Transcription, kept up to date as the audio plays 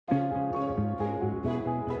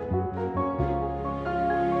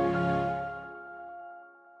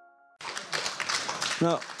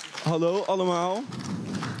Nou, hallo allemaal.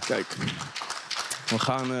 Kijk,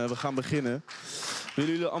 we gaan beginnen.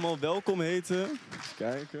 Willen jullie allemaal welkom heten? Even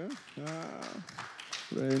kijken. Ja,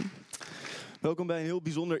 doorheen. Welkom bij een heel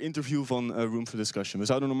bijzonder interview van Room for Discussion. We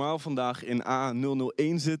zouden normaal vandaag in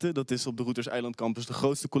A001 zitten. Dat is op de Routers-Eiland campus de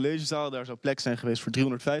grootste collegezaal. Daar zou plek zijn geweest voor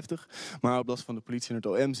 350. Maar op last van de politie en het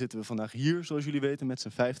OM zitten we vandaag hier, zoals jullie weten, met z'n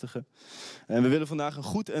 50. En we willen vandaag een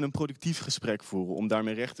goed en een productief gesprek voeren. Om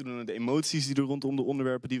daarmee recht te doen aan de emoties die er rondom de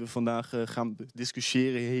onderwerpen die we vandaag gaan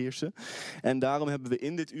discussiëren heersen. En daarom hebben we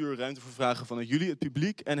in dit uur ruimte voor vragen vanuit jullie, het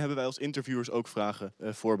publiek. En hebben wij als interviewers ook vragen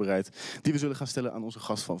voorbereid die we zullen gaan stellen aan onze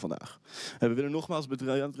gast van vandaag. We willen nogmaals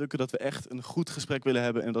benadrukken dat we echt een goed gesprek willen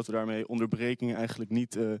hebben en dat er daarmee onderbrekingen eigenlijk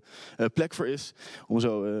niet plek voor is. Om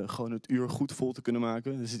zo gewoon het uur goed vol te kunnen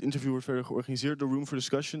maken. Dus het interview wordt verder georganiseerd door Room for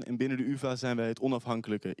Discussion. En binnen de UvA zijn wij het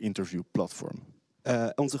onafhankelijke interviewplatform.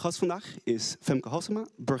 Onze gast vandaag is Femke Halsema,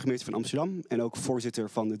 burgemeester van Amsterdam en ook voorzitter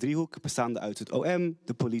van de driehoek, bestaande uit het OM,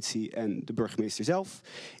 de politie en de burgemeester zelf.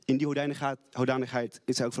 In die hoedanigheid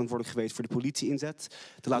is zij ook verantwoordelijk geweest voor de politieinzet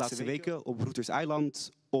de laatste weken op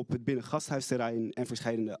Routers-Eiland, op het binnengasthuisterrein en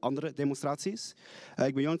verschillende andere demonstraties.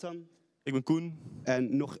 Ik ben Jonathan. Ik ben Koen.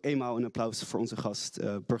 En nog eenmaal een applaus voor onze gast,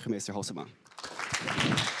 burgemeester Halsema.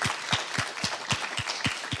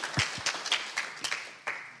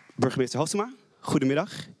 Burgemeester Halsema,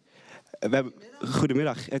 goedemiddag.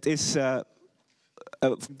 Goedemiddag. Het is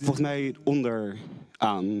volgens mij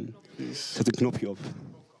onderaan. Zet een knopje op.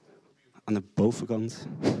 Aan de bovenkant.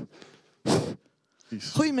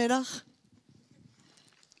 Goedemiddag.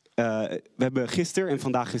 We hebben gisteren en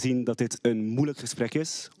vandaag gezien dat dit een moeilijk gesprek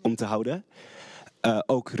is om te houden.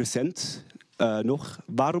 Ook recent nog.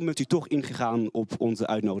 Waarom bent u toch ingegaan op onze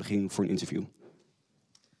uitnodiging voor een interview?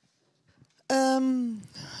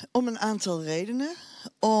 Om een aantal redenen.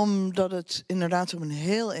 Omdat het inderdaad om een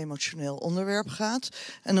heel emotioneel onderwerp gaat.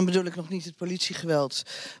 En dan bedoel ik nog niet het politiegeweld,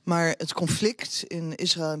 maar het conflict in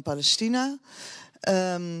Israël en Palestina.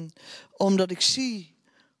 Omdat ik zie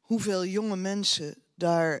hoeveel jonge mensen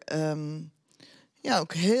daar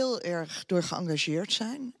ook heel erg door geëngageerd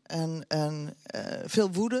zijn. En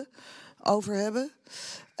veel woede over hebben.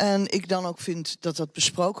 En ik dan ook vind dat dat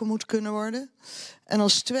besproken moet kunnen worden. En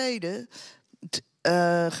als tweede,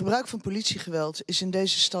 gebruik van politiegeweld is in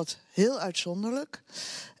deze stad heel uitzonderlijk.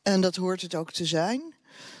 En dat hoort het ook te zijn.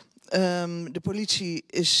 De politie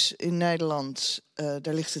is in Nederland,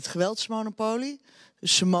 daar ligt het geweldsmonopolie.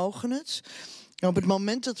 Dus ze mogen het. En op het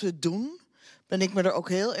moment dat we het doen, ben ik me er ook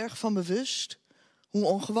heel erg van bewust hoe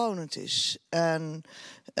ongewoon het is. En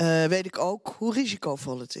weet ik ook hoe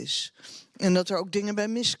risicovol het is. En dat er ook dingen bij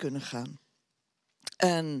mis kunnen gaan.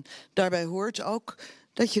 En daarbij hoort ook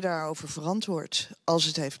dat je daarover verantwoordt als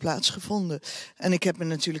het heeft plaatsgevonden. En ik heb me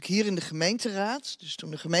natuurlijk hier in de gemeenteraad, dus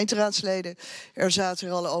toen de gemeenteraadsleden er zaten,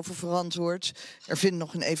 er al over verantwoord. Er vindt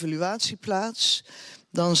nog een evaluatie plaats.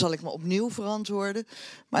 Dan zal ik me opnieuw verantwoorden.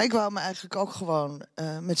 Maar ik wou me eigenlijk ook gewoon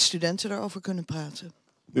met studenten daarover kunnen praten.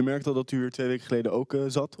 U merkt al dat u er 2 weken geleden ook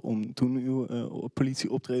zat om toen uw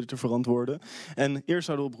politieoptreden te verantwoorden. En eerst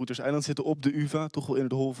zouden we op Routers-Eiland zitten op de UvA, toch wel in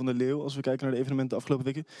het hol van de leeuw als we kijken naar de evenementen de afgelopen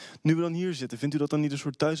weken. Nu we dan hier zitten, vindt u dat dan niet een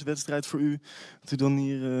soort thuiswedstrijd voor u? Dat u dan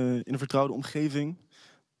hier in een vertrouwde omgeving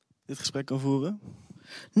dit gesprek kan voeren?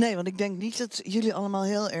 Nee, want ik denk niet dat jullie allemaal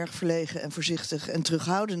heel erg verlegen en voorzichtig en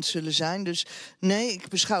terughoudend zullen zijn. Dus nee, ik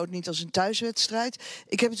beschouw het niet als een thuiswedstrijd.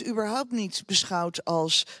 Ik heb het überhaupt niet beschouwd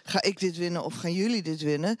als ga ik dit winnen of gaan jullie dit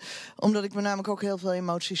winnen. Omdat ik me namelijk ook heel veel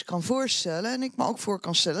emoties kan voorstellen. En ik me ook voor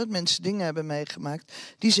kan stellen dat mensen dingen hebben meegemaakt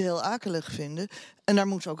die ze heel akelig vinden. En daar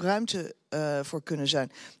moet ook ruimte voor kunnen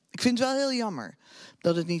zijn. Ik vind het wel heel jammer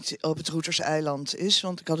dat het niet op het Routers-Eiland is.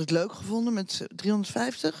 Want ik had het leuk gevonden met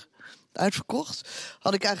 350. Uitverkocht.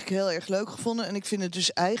 Had ik eigenlijk heel erg leuk gevonden. En ik vind het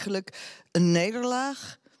dus eigenlijk een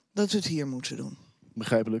nederlaag dat we het hier moeten doen.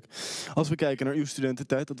 Begrijpelijk. Als we kijken naar uw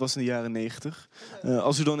studententijd, dat was in de jaren 90.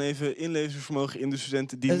 Als u dan even inlevingsvermogen in de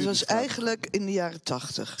studenten die. Het was eigenlijk in de jaren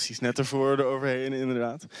 80. Precies, net ervoor, eroverheen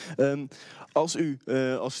inderdaad. Als u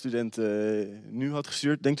als student nu had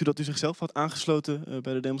gestudeerd, denkt u dat u zichzelf had aangesloten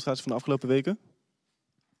bij de demonstratie van de afgelopen weken?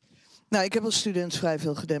 Nou, ik heb als student vrij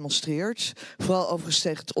veel gedemonstreerd. Vooral overigens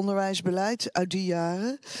tegen het onderwijsbeleid uit die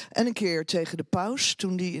jaren. En een keer tegen de paus,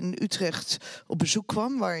 toen die in Utrecht op bezoek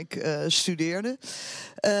kwam, waar ik studeerde.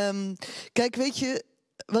 Kijk, weet je,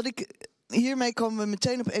 hiermee komen we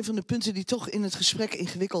meteen op een van de punten die toch in het gesprek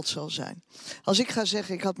ingewikkeld zal zijn. Als ik ga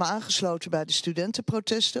zeggen, ik had me aangesloten bij de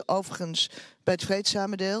studentenprotesten. Overigens bij het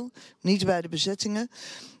vreedzame deel, niet bij de bezettingen.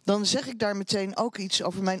 dan zeg ik daar meteen ook iets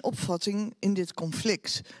over mijn opvatting in dit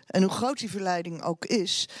conflict. En hoe groot die verleiding ook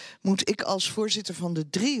is, moet ik als voorzitter van de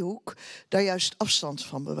driehoek daar juist afstand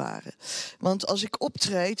van bewaren. Want als ik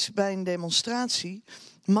optreed bij een demonstratie,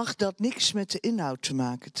 mag dat niks met de inhoud te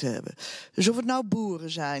maken te hebben. Dus of het nou boeren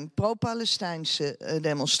zijn, pro-Palestijnse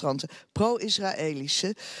demonstranten,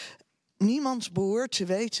 pro-Israëlische, niemand behoort te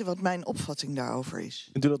weten wat mijn opvatting daarover is.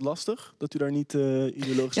 Vindt u dat lastig? Dat u daar niet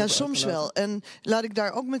ideologisch Ja, over soms uit kan wel. En laat ik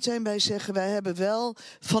daar ook meteen bij zeggen, wij hebben wel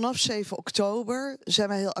vanaf 7 oktober zijn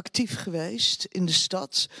wij heel actief geweest in de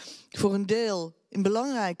stad. Voor een deel in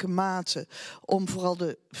belangrijke mate om vooral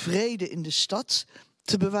de vrede in de stad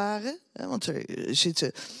te bewaren. Want er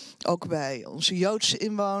zitten ook bij onze Joodse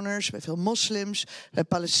inwoners, bij veel moslims, bij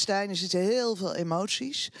Palestijnen zitten heel veel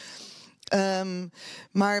emoties.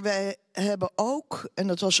 Maar wij hebben ook, en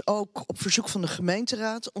dat was ook op verzoek van de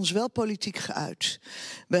gemeenteraad, ons wel politiek geuit.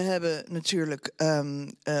 We hebben natuurlijk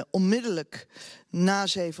onmiddellijk na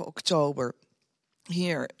 7 oktober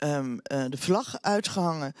hier de vlag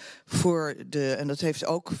uitgehangen voor de, en dat heeft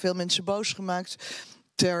ook veel mensen boos gemaakt,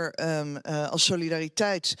 als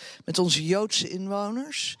solidariteit met onze Joodse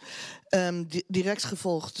inwoners. Direct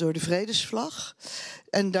gevolgd door de vredesvlag.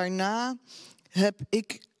 En daarna heb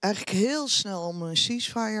ik eigenlijk heel snel om een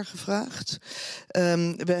ceasefire gevraagd.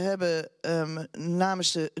 We hebben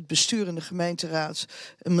namens het bestuur en de gemeenteraad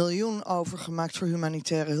 1 miljoen overgemaakt voor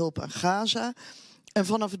humanitaire hulp aan Gaza. En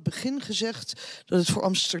vanaf het begin gezegd dat het voor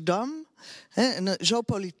Amsterdam, en zo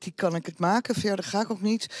politiek kan ik het maken, verder ga ik ook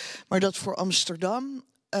niet, maar dat voor Amsterdam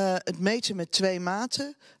het meten met 2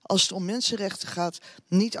 maten, als het om mensenrechten gaat,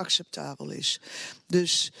 niet acceptabel is.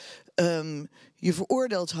 Dus je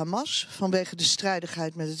veroordeelt Hamas vanwege de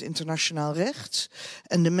strijdigheid met het internationaal recht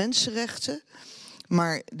en de mensenrechten.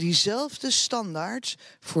 Maar diezelfde standaard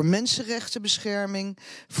voor mensenrechtenbescherming,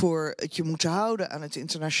 voor het je moeten houden aan het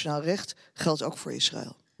internationaal recht, geldt ook voor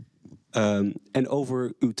Israël. En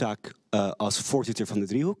over uw taak als voorzitter van de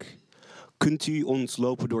driehoek. Kunt u ons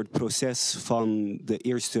lopen door het proces van de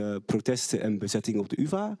eerste protesten en bezetting op de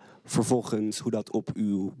UvA? Vervolgens hoe dat op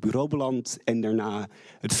uw bureau belandt en daarna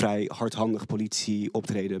het vrij hardhandig politie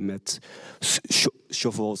optreden met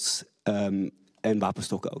shovels en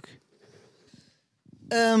wapenstokken ook?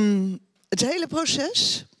 Het hele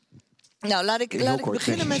proces? Nou, laat ik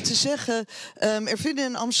beginnen met te zeggen, er vinden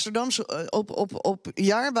in Amsterdam op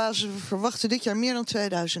jaarbasis, we verwachten dit jaar meer dan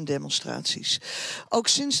 2000 demonstraties. Ook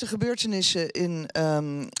sinds de gebeurtenissen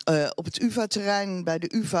op het UvA-terrein bij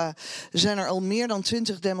de UvA zijn er al meer dan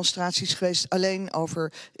 20 demonstraties geweest, alleen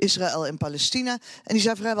over Israël en Palestina. En die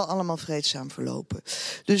zijn vrijwel allemaal vreedzaam verlopen.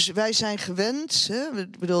 Dus wij zijn gewend.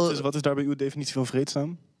 Wat is daar bij uw definitie van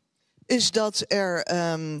vreedzaam? Is dat er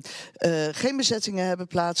geen bezettingen hebben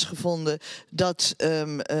plaatsgevonden. Dat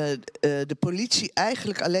de politie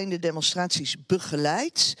eigenlijk alleen de demonstraties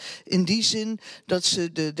begeleidt. In die zin dat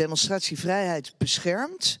ze de demonstratievrijheid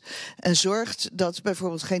beschermt. En zorgt dat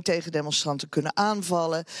bijvoorbeeld geen tegendemonstranten kunnen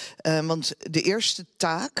aanvallen. Want de eerste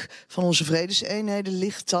taak van onze vredeseenheden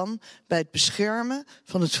ligt dan bij het beschermen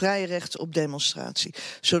van het vrije recht op demonstratie.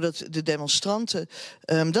 Zodat de demonstranten,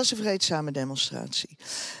 dat is een vreedzame demonstratie.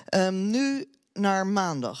 Nu naar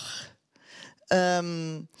maandag.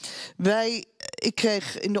 Ik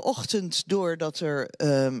kreeg in de ochtend door dat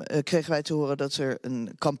kregen wij te horen dat er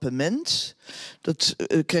een kampement. Dat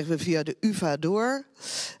kregen we via de UvA door.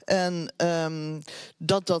 En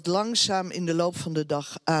dat langzaam in de loop van de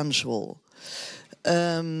dag aanzwol.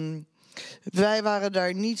 Wij waren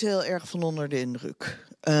daar niet heel erg van onder de indruk.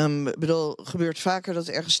 Gebeurt vaker dat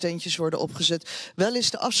ergens steentjes worden opgezet. Wel is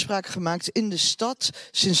de afspraak gemaakt in de stad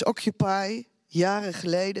sinds Occupy, jaren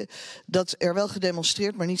geleden, dat er wel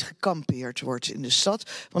gedemonstreerd, maar niet gekampeerd wordt in de stad.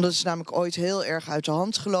 Want dat is namelijk ooit heel erg uit de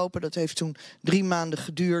hand gelopen. Dat heeft toen 3 maanden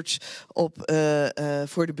geduurd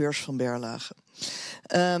voor de beurs van Berlage.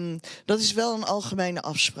 Dat is wel een algemene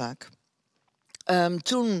afspraak.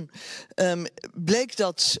 Toen bleek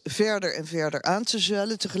dat verder en verder aan te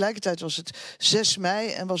zwellen. Tegelijkertijd was het 6 mei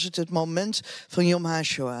en was het moment van Yom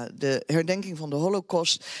HaShoah, de herdenking van de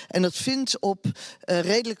Holocaust. En dat vindt op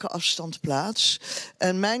redelijke afstand plaats.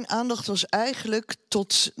 En mijn aandacht was eigenlijk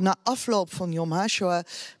tot na afloop van Yom HaShoah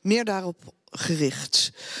meer daarop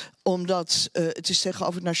gericht. Omdat het is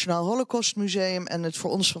tegenover het Nationaal Holocaustmuseum en het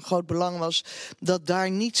voor ons van groot belang was dat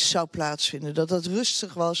daar niets zou plaatsvinden. Dat dat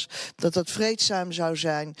rustig was, dat dat vreedzaam zou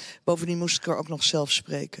zijn. Bovendien moest ik er ook nog zelf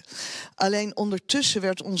spreken. Alleen ondertussen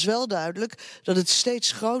werd ons wel duidelijk dat het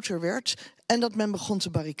steeds groter werd en dat men begon te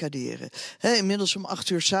barricaderen. Inmiddels om 8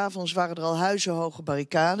 uur 's avonds waren er al huizenhoge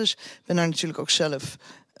barricades. Ik ben daar natuurlijk ook zelf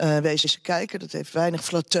wezen kijken. Dat heeft weinig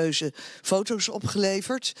flatteuze foto's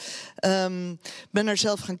opgeleverd. Ben er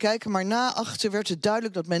zelf gaan kijken, maar na achter werd het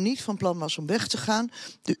duidelijk dat men niet van plan was om weg te gaan.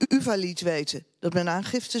 De UvA liet weten dat men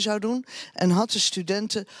aangifte zou doen en had de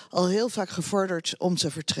studenten al heel vaak gevorderd om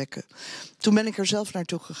te vertrekken. Toen ben ik er zelf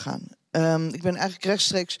naartoe gegaan. Ik ben eigenlijk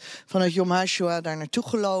rechtstreeks vanuit Yom HaShoah daar naartoe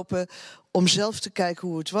gelopen om zelf te kijken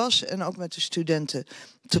hoe het was en ook met de studenten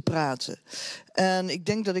te praten. En ik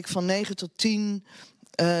denk dat ik van 9 tot 10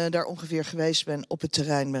 daar ongeveer geweest ben, op het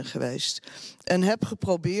terrein ben geweest. En heb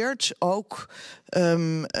geprobeerd ook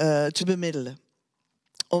te bemiddelen.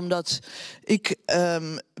 Omdat ik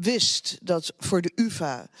wist dat voor de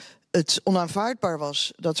UvA het onaanvaardbaar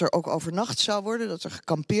was dat er ook overnacht zou worden, dat er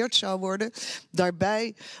gekampeerd zou worden.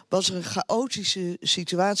 Daarbij was er een chaotische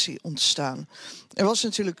situatie ontstaan. Er was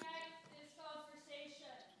natuurlijk...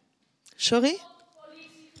 Sorry?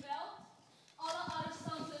 Politiegeweld. Alle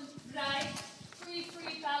arrestanten vrij. Free,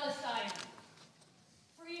 free Palestine.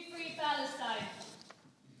 Free, free Palestine.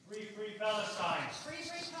 Free, free Palestine. Free,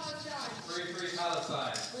 free Palestine. Free, free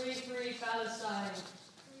Palestine. Free, free Palestine.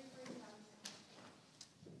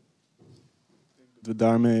 Dat we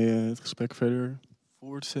daarmee het gesprek verder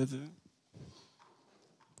voortzetten.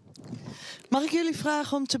 Mag ik jullie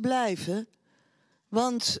vragen om te blijven?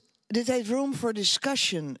 Want dit heet Room for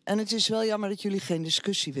Discussion. En het is wel jammer dat jullie geen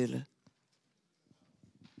discussie willen.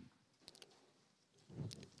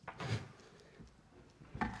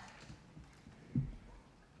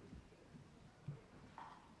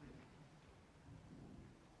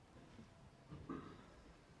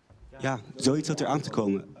 Ja, zoiets had er aan te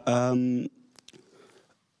komen.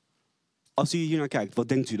 Als u hier naar kijkt, wat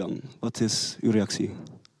denkt u dan? Wat is uw reactie?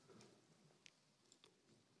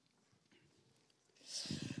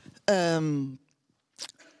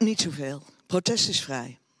 Niet zoveel. Protest is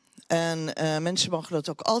vrij. En mensen mogen dat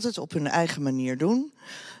ook altijd op hun eigen manier doen.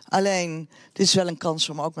 Alleen, dit is wel een kans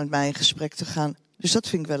om ook met mij in gesprek te gaan. Dus dat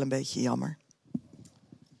vind ik wel een beetje jammer.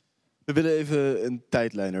 We willen even een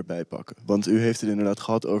tijdlijn erbij pakken. Want u heeft het inderdaad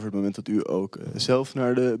gehad over het moment dat u ook zelf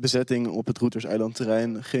naar de bezetting op het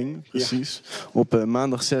Routers-eilandterrein ging. Precies. Ja. Op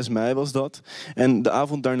maandag 6 mei was dat. En de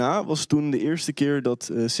avond daarna was toen de eerste keer dat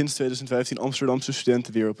sinds 2015 Amsterdamse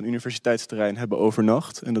studenten weer op een universiteitsterrein hebben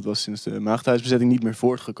overnacht. En dat was sinds de maagdhuisbezetting niet meer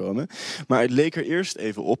voortgekomen. Maar het leek er eerst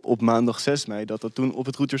even op maandag 6 mei, dat toen op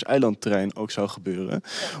het Routers-eilandterrein ook zou gebeuren.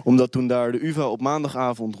 Omdat toen daar de UvA op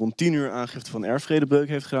maandagavond rond 10 uur aangifte van erfvredebreuk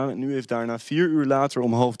heeft gedaan. En nu heeft daarna 4 uur later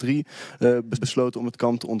om 2:30 besloten om het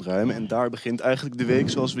kamp te ontruimen. En daar begint eigenlijk de week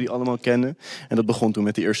zoals we die allemaal kennen. En dat begon toen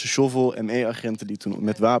met de eerste shovel, ME-agenten die toen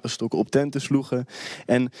met wapenstokken op tenten sloegen.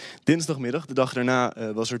 En dinsdagmiddag, de dag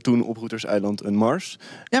daarna, was er toen op Routers-eiland een mars.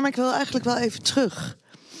 Ja, maar ik wil eigenlijk wel even terug.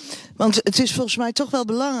 Want het is volgens mij toch wel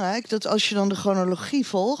belangrijk dat als je dan de chronologie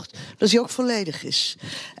volgt, dat die ook volledig is.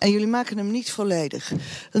 En jullie maken hem niet volledig.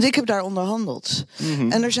 Want ik heb daar onderhandeld.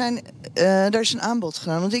 Mm-hmm. En er is een aanbod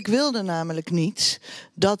gedaan. Want ik wilde namelijk niet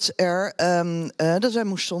dat wij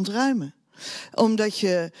moesten ontruimen. Omdat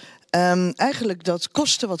je eigenlijk dat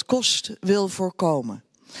koste wat kost wil voorkomen.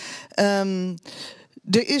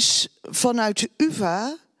 Er is vanuit de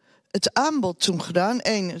UvA het aanbod toen gedaan.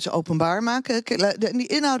 1, het openbaar maken. Die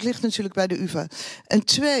inhoud ligt natuurlijk bij de UvA. En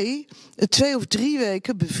 2, het 2 of 3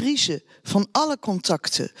 weken bevriezen van alle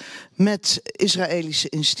contacten met Israëlische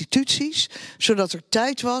instituties, zodat er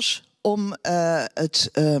tijd was om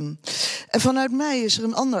en vanuit mij is er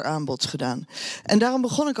een ander aanbod gedaan. En daarom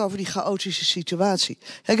begon ik over die chaotische situatie.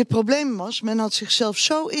 Kijk, het probleem was, men had zichzelf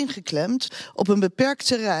zo ingeklemd op een beperkt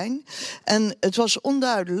terrein. En het was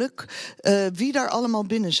onduidelijk wie daar allemaal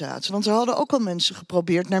binnen zaten. Want er hadden ook al mensen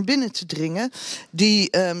geprobeerd naar binnen te dringen, die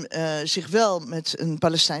zich wel met een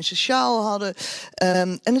Palestijnse sjaal hadden.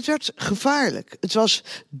 En het werd gevaarlijk. Het was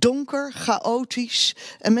donker, chaotisch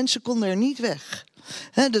en mensen konden er niet weg.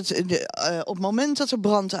 Op het moment dat er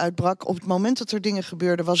brand uitbrak, op het moment dat er dingen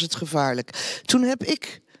gebeurden, was het gevaarlijk. Toen heb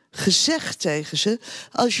ik gezegd tegen ze,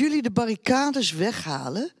 als jullie de barricades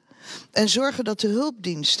weghalen en zorgen dat de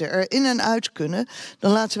hulpdiensten er in en uit kunnen,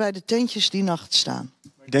 dan laten wij de tentjes die nacht staan.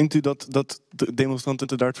 Denkt u dat de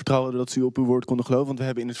demonstranten daar het vertrouwen hadden dat ze u op uw woord konden geloven? Want we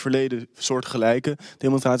hebben in het verleden soortgelijke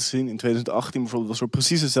demonstraties gezien. In 2018 bijvoorbeeld was er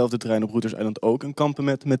precies hetzelfde terrein op Routers-eiland ook een kampen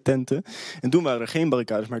met tenten. En toen waren er geen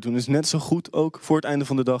barricades, maar toen is net zo goed ook voor het einde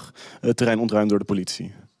van de dag het terrein ontruimd door de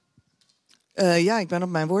politie. Ja, ik ben op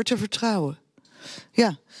mijn woord te vertrouwen. Ja,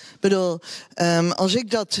 ik bedoel, als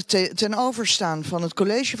ik dat ten overstaan van het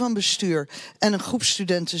college van bestuur en een groep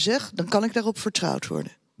studenten zeg, dan kan ik daarop vertrouwd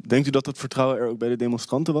worden. Denkt u dat het vertrouwen er ook bij de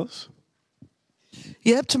demonstranten was?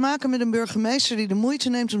 Je hebt te maken met een burgemeester die de moeite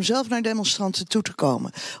neemt om zelf naar demonstranten toe te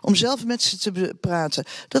komen. Om zelf met ze te praten.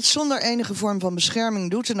 Dat zonder enige vorm van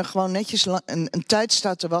bescherming doet en er gewoon netjes een tijd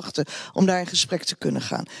staat te wachten om daar in gesprek te kunnen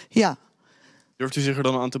gaan. Ja. Durft u zich er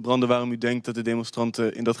dan aan te branden waarom u denkt dat de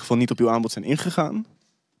demonstranten in dat geval niet op uw aanbod zijn ingegaan?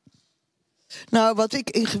 Nou, wat ik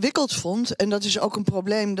ingewikkeld vond, en dat is ook een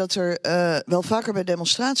probleem dat er wel vaker bij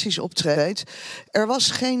demonstraties optreedt, er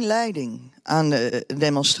was geen leiding aan de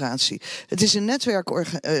demonstratie. Het is een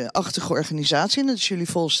netwerkachtige organisatie en dat is jullie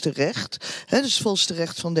volste recht. Hè, dus volste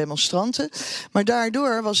recht van demonstranten. Maar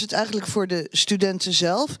daardoor was het eigenlijk voor de studenten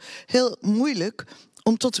zelf heel moeilijk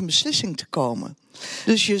om tot een beslissing te komen.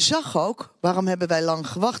 Dus je zag ook, waarom hebben wij lang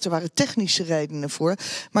gewacht? Er waren technische redenen voor.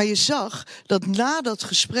 Maar je zag dat na dat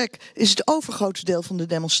gesprek is het overgrote deel van de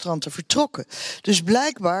demonstranten vertrokken. Dus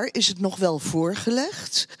blijkbaar is het nog wel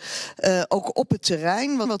voorgelegd. Ook op het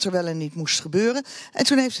terrein, wat er wel en niet moest gebeuren. En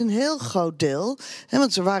toen heeft een heel groot deel,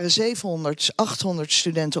 want er waren 700, 800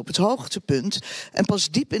 studenten op het hoogtepunt. En pas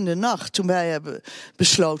diep in de nacht, toen wij hebben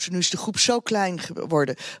besloten, nu is de groep zo klein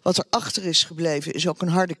geworden. Wat er achter is gebleven is ook een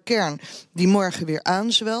harde kern die morgen weer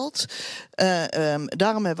aanzwelt.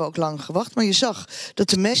 Daarom hebben we ook lang gewacht. Maar je zag dat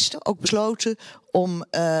de meesten ook besloten om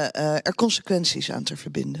er consequenties aan te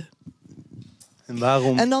verbinden. En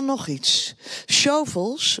waarom? En dan nog iets.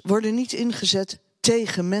 Shovels worden niet ingezet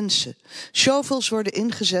tegen mensen. Shovels worden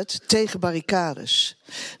ingezet tegen barricades.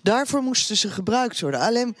 Daarvoor moesten ze gebruikt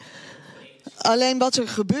worden. Alleen wat er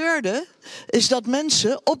gebeurde, is dat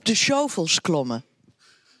mensen op de shovels klommen.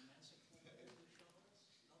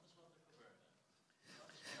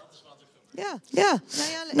 Ja.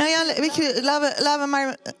 Nou ja, weet je, laten we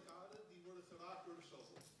maar.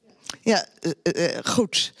 Ja,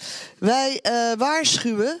 goed. Wij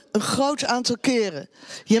waarschuwen een groot aantal keren.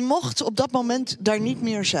 Je mocht op dat moment daar niet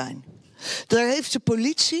meer zijn. Daar heeft de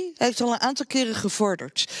politie al een aantal keren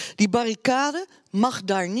gevorderd. Die barricade mag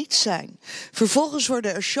daar niet zijn. Vervolgens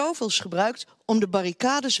worden er shovels gebruikt om de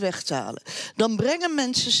barricades weg te halen. Dan brengen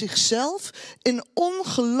mensen zichzelf in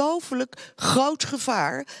ongelooflijk groot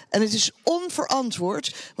gevaar. En het is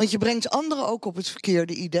onverantwoord, want je brengt anderen ook op het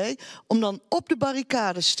verkeerde idee om dan op de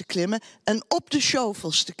barricades te klimmen en op de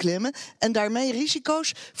shovels te klimmen en daarmee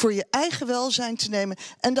risico's voor je eigen welzijn te nemen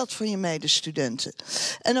en dat van je medestudenten.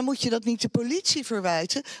 En dan moet je dat niet de politie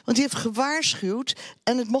verwijten, want die heeft gewaarschuwd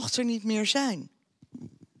en het mocht er niet meer zijn.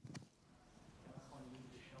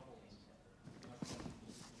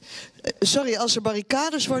 Sorry, als er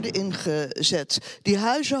barricades worden ingezet die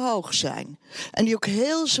huizenhoog zijn en die ook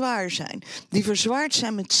heel zwaar zijn, die verzwaard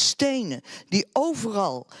zijn met stenen die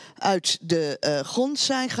overal uit de grond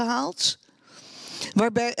zijn gehaald,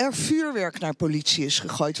 waarbij er vuurwerk naar politie is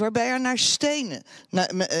gegooid, waarbij er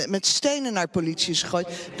met stenen naar politie is gegooid,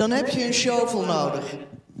 dan heb je een shovel nodig. Ik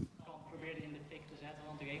probeerde in de fik te zetten,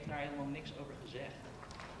 want u heeft daar helemaal niks over gezegd.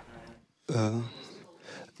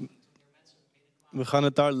 We gaan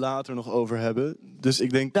het daar later nog over hebben. Dus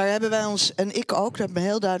ik denk. Daar hebben wij ons, en ik ook, daar heb ik me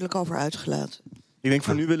heel duidelijk over uitgelaten. Ik denk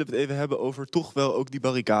voor nu willen we het even hebben over toch wel ook die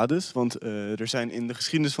barricades. Want er zijn in de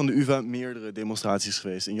geschiedenis van de UvA meerdere demonstraties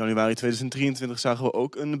geweest. In januari 2023 zagen we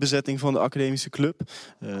ook een bezetting van de academische club.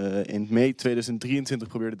 In mei 2023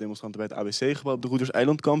 probeerden demonstranten bij het ABC-gebouw op de Roeders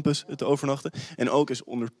Eiland campus te overnachten. En ook is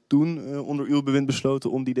onder uw bewind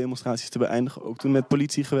besloten om die demonstraties te beëindigen. Ook toen met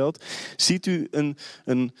politiegeweld. Ziet u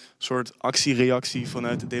een soort actie-reactie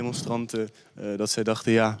vanuit de demonstranten? Dat zij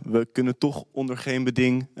dachten, ja, we kunnen toch onder geen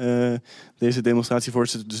beding deze demonstratie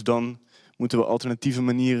voortzetten. Dus dan moeten we alternatieve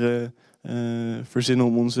manieren verzinnen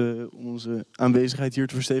om onze aanwezigheid hier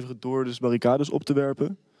te verstevigen door dus barricades op te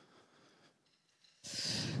werpen.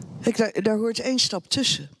 Kijk, daar hoort één stap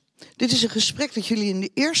tussen. Dit is een gesprek dat jullie in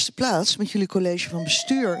de eerste plaats met jullie college van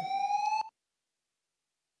bestuur.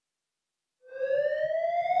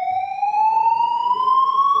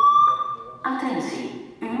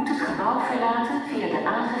 Attentie, u moet het gebouw verlaten via de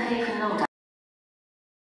aangegeven nota.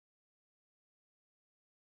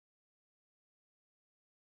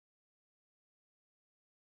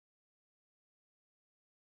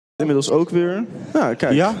 Inmiddels ook weer. Nou,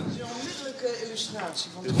 kijk. Ja? Dat is een onmiddellijke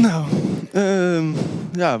illustratie van de... Nou,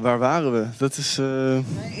 ja, waar waren we? Dat is.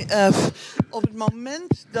 Op het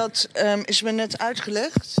moment dat is me net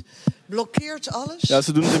uitgelegd, blokkeert alles. Ja,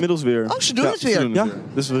 ze doen het inmiddels weer. Oh, ze doen het weer. Ja.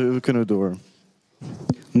 Dus we kunnen door.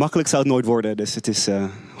 Makkelijk zou het nooit worden, dus het is,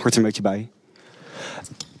 hoort er een beetje bij.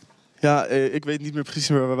 Ja, ik weet niet meer precies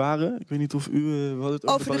waar we waren. Ik weet niet of we hadden het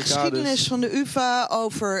Over de geschiedenis van de UvA,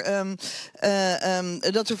 over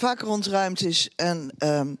dat er vaker ontruimd is.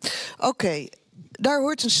 Oké, Daar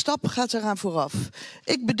hoort een stap, gaat eraan vooraf.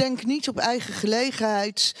 Ik bedenk niet op eigen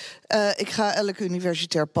gelegenheid, ik ga elk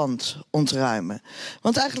universitair pand ontruimen.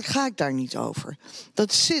 Want eigenlijk ga ik daar niet over.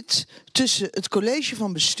 Dat zit tussen het college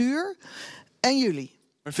van bestuur en jullie.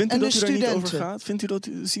 Maar vindt u en dat de u daar niet over studenten.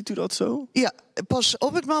 gaat? Ziet u dat zo? Ja, pas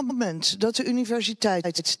op het moment dat de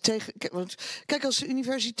universiteit tegen... Kijk, als de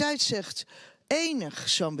universiteit zegt enig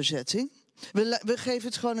zo'n bezetting, we geven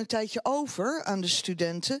het gewoon een tijdje over aan de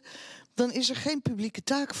studenten, dan is er geen publieke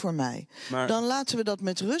taak voor mij. Maar Dan laten we dat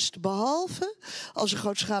met rust, behalve als er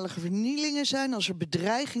grootschalige vernielingen zijn, als er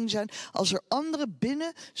bedreigingen zijn, als er andere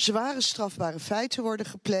binnen zware strafbare feiten worden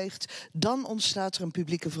gepleegd, dan ontstaat er een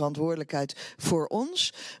publieke verantwoordelijkheid voor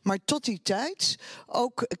ons. Maar tot die tijd,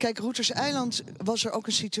 ook, kijk, Roeters-Eiland was er ook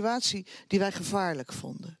een situatie die wij gevaarlijk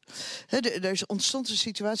vonden. Er ontstond een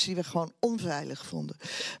situatie die we gewoon onveilig vonden.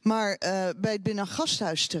 Maar bij het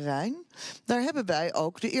binnengasthuisterrein, daar hebben wij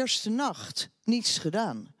ook de eerste nacht niets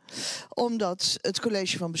gedaan. Omdat het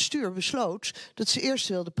college van bestuur besloot dat ze eerst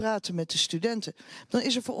wilden praten met de studenten. Dan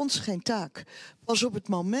is er voor ons geen taak. Pas op het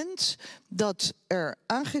moment dat er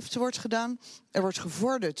aangifte wordt gedaan, er wordt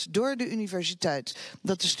gevorderd door de universiteit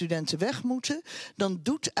dat de studenten weg moeten, dan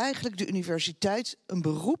doet eigenlijk de universiteit een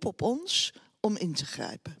beroep op ons om in te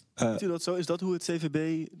grijpen. Vindt u dat zo? Is dat hoe het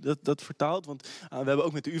CVB dat vertaalt? Want we hebben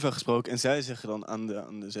ook met de UvA gesproken en zij zeggen dan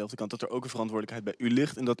aan dezelfde kant dat er ook een verantwoordelijkheid bij u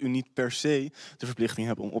ligt en dat u niet per se de verplichting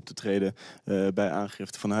hebt om op te treden bij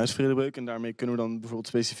aangifte van huisvredebreuk. En daarmee kunnen we dan bijvoorbeeld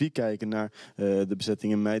specifiek kijken naar de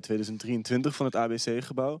bezetting in mei 2023 van het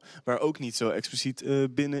ABC-gebouw, waar ook niet zo expliciet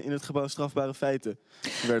binnen in het gebouw strafbare feiten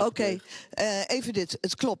werden Oké, even dit.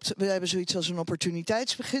 Het klopt. We hebben zoiets als een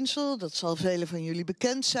opportuniteitsbeginsel. Dat zal velen van jullie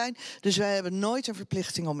bekend zijn. Dus wij hebben nooit een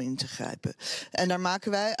verplichting om in te grijpen. En daar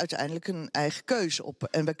maken wij uiteindelijk een eigen keuze op.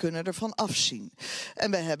 En wij kunnen ervan afzien.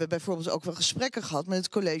 En wij hebben bijvoorbeeld ook wel gesprekken gehad met het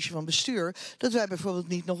college van bestuur, dat wij bijvoorbeeld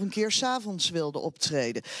niet nog een keer 's avonds wilden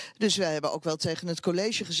optreden. Dus wij hebben ook wel tegen het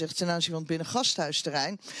college gezegd ten aanzien van het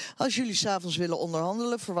binnengasthuisterrein, als jullie 's avonds willen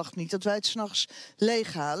onderhandelen, verwacht niet dat wij het 's nachts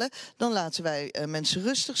leeghalen. Dan laten wij mensen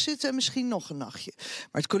rustig zitten en misschien nog een nachtje.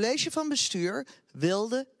 Maar het college van bestuur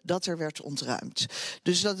wilde dat er werd ontruimd.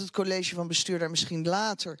 Dus dat het college van bestuur daar misschien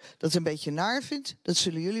later dat een beetje naar vindt, dat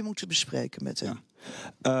zullen jullie moeten bespreken met hem.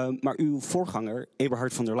 Ja. Maar uw voorganger,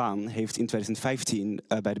 Eberhard van der Laan, heeft in 2015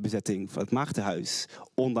 bij de bezetting van het Maagdenhuis,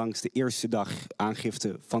 ondanks de eerste dag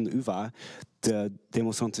aangifte van de UvA, de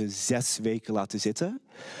demonstranten 6 weken laten zitten.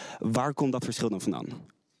 Waar komt dat verschil dan vandaan?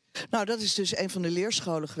 Nou, dat is dus een van de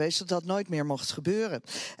leerscholen geweest, dat dat nooit meer mocht gebeuren.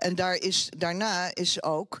 En daarna is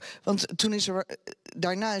ook, want toen is er,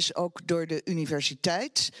 daarna is ook door de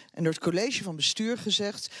universiteit en door het college van bestuur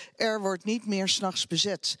gezegd, er wordt niet meer 's nachts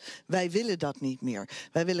bezet. Wij willen dat niet meer.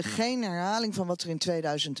 Wij willen geen herhaling van wat er in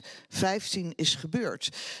 2015 is gebeurd.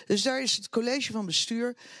 Dus daar is het college van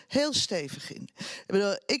bestuur heel stevig in.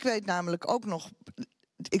 Ik weet namelijk ook nog,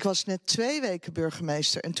 ik was net 2 weken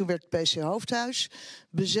burgemeester en toen werd het PC Hoofdhuis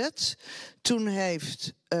bezet. Toen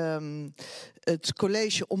heeft het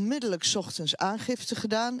college onmiddellijk 's ochtends aangifte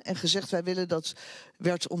gedaan en gezegd wij willen dat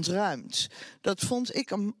werd ontruimd. Dat vond ik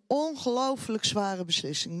een ongelooflijk zware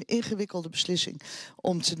beslissing, een ingewikkelde beslissing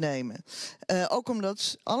om te nemen. Ook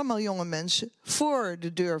omdat allemaal jonge mensen voor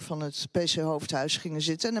de deur van het PC Hoofdhuis gingen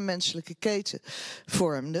zitten en een menselijke keten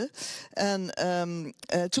vormden. En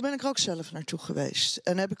toen ben ik er ook zelf naartoe geweest.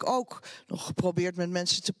 En heb ik ook nog geprobeerd met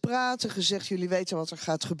mensen te praten, gezegd jullie weten wat er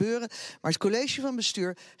gaat gebeuren. Maar het college van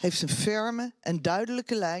bestuur heeft een ferme en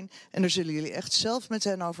duidelijke lijn en daar zullen jullie echt zelf met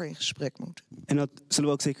hen over in gesprek moeten. En dat zullen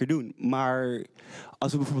we ook zeker doen. Maar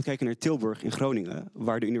als we bijvoorbeeld kijken naar Tilburg in Groningen,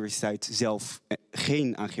 waar de universiteit zelf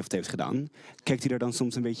geen aangifte heeft gedaan, kijkt u daar dan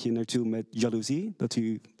soms een beetje naartoe met jaloezie?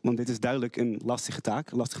 Want dit is duidelijk een lastige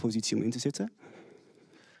taak, een lastige positie om in te zitten.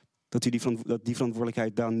 Dat die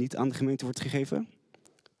verantwoordelijkheid dan niet aan de gemeente wordt gegeven?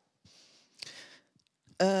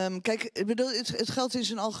 Kijk, ik bedoel, het geldt in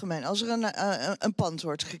zijn algemeen. Als er een pand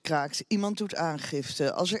wordt gekraakt, iemand doet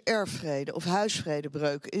aangifte, als er erfvrede of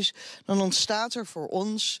huisvredebreuk is, dan ontstaat er voor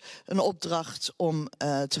ons een opdracht om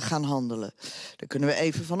te gaan handelen. Daar kunnen we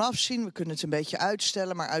even van afzien, we kunnen het een beetje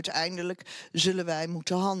uitstellen, maar uiteindelijk zullen wij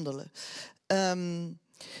moeten handelen.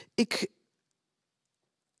 Ik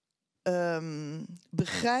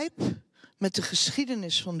begrijp met de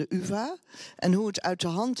geschiedenis van de UvA en hoe het uit de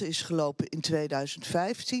hand is gelopen in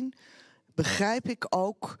 2015... begrijp ik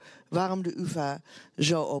ook waarom de UvA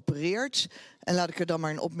zo opereert. En laat ik er dan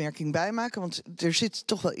maar een opmerking bij maken, want er zit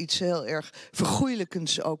toch wel iets heel erg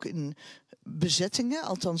vergoeilijkends ook in bezettingen,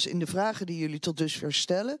 althans in de vragen die jullie tot dusver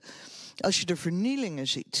stellen. Als je de vernielingen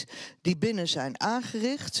ziet die binnen zijn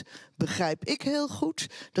aangericht, begrijp ik heel goed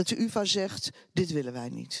dat de UvA zegt, dit willen wij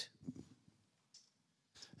niet.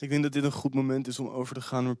 Ik denk dat dit een goed moment is om over te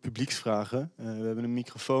gaan naar publieksvragen. We hebben een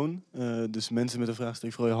microfoon, dus mensen met een vraag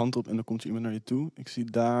steek vooral je hand op en dan komt er iemand naar je toe. Ik zie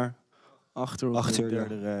daar achter op de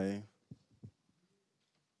derde rij.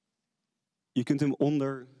 Je kunt hem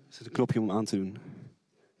onder, zet een knopje om hem aan te doen.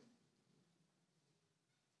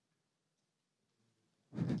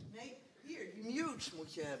 Nee, hier, die mute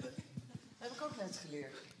moet je hebben. Dat heb ik ook net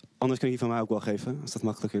geleerd. Anders kun je die van mij ook wel geven, als dat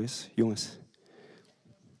makkelijker is. Jongens.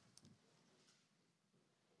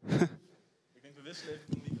 Ik denk we wisselen even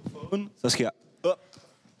de microfoon. Saskia. Oh.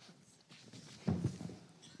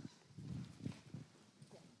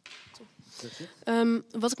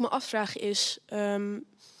 Wat ik me afvraag is...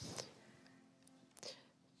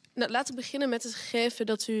 laten we beginnen met het gegeven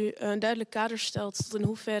dat u een duidelijk kader stelt... tot in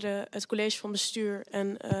hoeverre het college van bestuur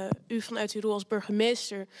en u vanuit uw rol als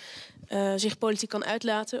burgemeester... zich politiek kan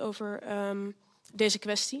uitlaten over deze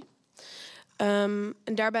kwestie. En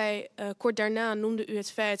daarbij, kort daarna, noemde u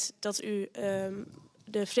het feit dat u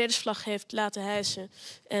de vredesvlag heeft laten hijsen...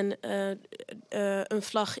 en een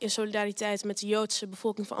vlag in solidariteit met de Joodse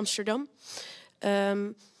bevolking van Amsterdam...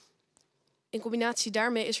 In combinatie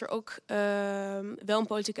daarmee is er ook wel een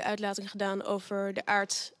politieke uitlating gedaan over de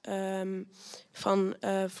aard van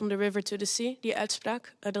From the River to the Sea, die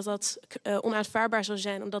uitspraak. Dat onaanvaardbaar zou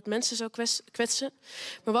zijn omdat mensen zou kwetsen.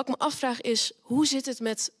 Maar wat ik me afvraag is, hoe zit het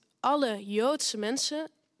met alle Joodse mensen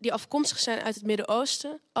die afkomstig zijn uit het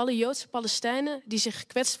Midden-Oosten, alle Joodse Palestijnen die zich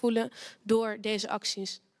gekwetst voelen door deze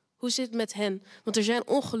acties? Hoe zit het met hen? Want er zijn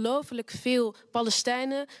ongelooflijk veel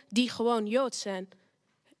Palestijnen die gewoon Joods zijn.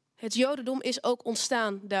 Het Jodendom is ook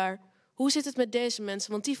ontstaan daar. Hoe zit het met deze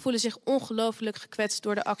mensen? Want die voelen zich ongelooflijk gekwetst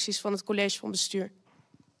door de acties van het college van bestuur.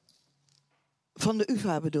 Van de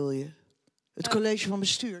UvA bedoel je? Het college van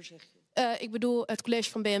bestuur, zeg je? Ik bedoel het college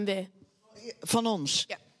van BMW. Van ons?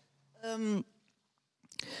 Ja.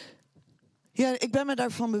 Ja, ik ben me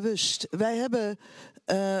daarvan bewust. Wij hebben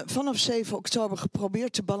vanaf 7 oktober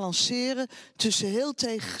geprobeerd te balanceren tussen heel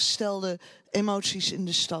tegengestelde emoties in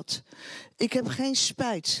de stad. Ik heb geen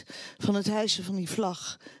spijt van het hijsen van die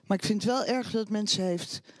vlag. Maar ik vind wel erg dat het mensen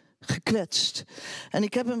heeft gekwetst. En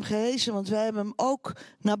ik heb hem gehezen, want wij hebben hem ook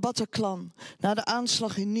naar Bataclan, na de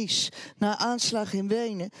aanslag in Nice, na aanslag in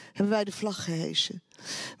Wenen, hebben wij de vlag gehezen.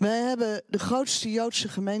 Wij hebben de grootste Joodse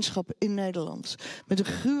gemeenschap in Nederland, met een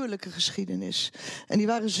gruwelijke geschiedenis. En die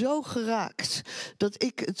waren zo geraakt dat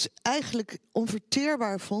ik het eigenlijk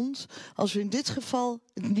onverteerbaar vond als we in dit geval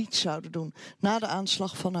het niet zouden doen, na de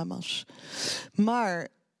aanslag van Hamas. Maar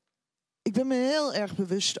ik ben me heel erg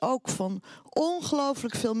bewust ook van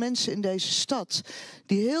ongelooflijk veel mensen in deze stad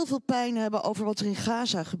die heel veel pijn hebben over wat er in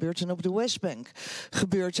Gaza gebeurt en op de Westbank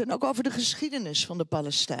gebeurt. En ook over de geschiedenis van de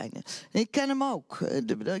Palestijnen. En ik ken hem ook.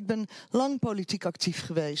 Ik ben lang politiek actief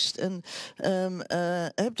geweest. En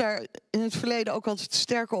heb daar in het verleden ook altijd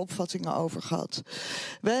sterke opvattingen over gehad.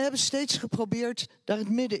 Wij hebben steeds geprobeerd daar het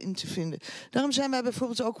midden in te vinden. Daarom zijn wij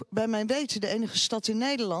bijvoorbeeld ook bij mijn weten de enige stad in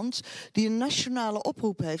Nederland die een nationale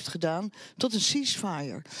oproep heeft gedaan tot een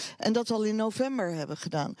ceasefire. En dat al in november hebben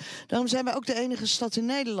gedaan. Daarom zijn wij ook de enige stad in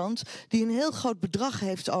Nederland die een heel groot bedrag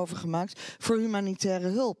heeft overgemaakt voor humanitaire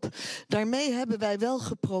hulp. Daarmee hebben wij wel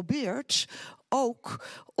geprobeerd ook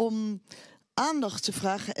om aandacht te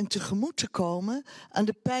vragen en tegemoet te komen aan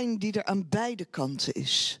de pijn die er aan beide kanten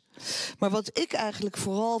is. Maar wat ik eigenlijk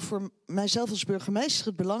vooral voor mijzelf als burgemeester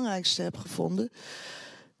het belangrijkste heb gevonden,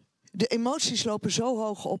 de emoties lopen zo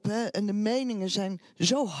hoog op, hè, en de meningen zijn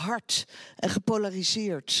zo hard en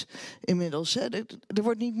gepolariseerd inmiddels. Hè. Er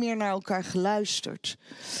wordt niet meer naar elkaar geluisterd.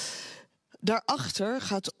 Daarachter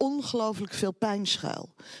gaat ongelooflijk veel pijn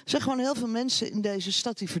schuil. Er zijn gewoon heel veel mensen in deze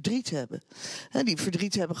stad die verdriet hebben. Hè, die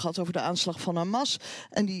verdriet hebben gehad over de aanslag van Hamas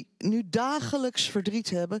en die nu dagelijks verdriet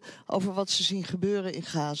hebben over wat ze zien gebeuren in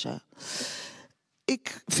Gaza.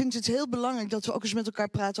 Ik vind het heel belangrijk dat we ook eens met elkaar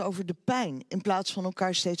praten over de pijn, in plaats van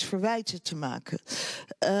elkaar steeds verwijten te maken.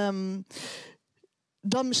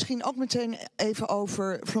 Dan misschien ook meteen even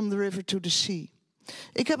over From the River to the Sea.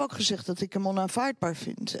 Ik heb ook gezegd dat ik hem onaanvaardbaar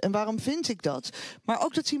vind. En waarom vind ik dat? Maar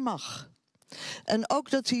ook dat hij mag. En ook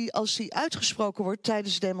dat hij, als hij uitgesproken wordt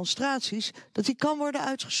tijdens demonstraties, dat hij kan worden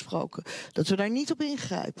uitgesproken. Dat we daar niet op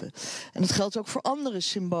ingrijpen. En dat geldt ook voor andere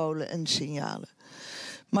symbolen en signalen.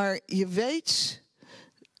 Maar je weet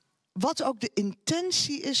wat ook de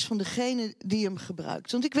intentie is van degene die hem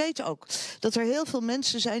gebruikt. Want ik weet ook dat er heel veel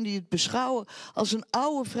mensen zijn die het beschouwen als een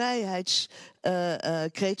oude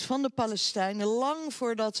vrijheidskreet van de Palestijnen, lang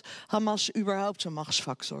voordat Hamas überhaupt een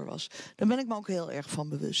machtsfactor was. Daar ben ik me ook heel erg van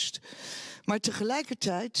bewust. Maar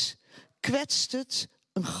tegelijkertijd kwetst het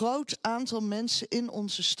een groot aantal mensen in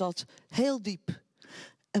onze stad heel diep.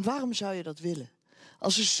 En waarom zou je dat willen?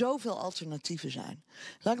 Als er zoveel alternatieven zijn.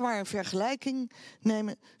 Laat ik maar een vergelijking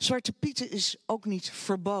nemen. Zwarte Pieten is ook niet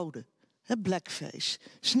verboden. Blackface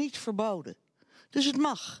is niet verboden. Dus het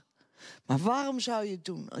mag. Maar waarom zou je het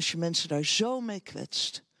doen als je mensen daar zo mee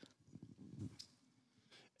kwetst?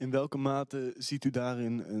 In welke mate ziet u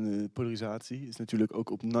daarin een polarisatie? Is natuurlijk ook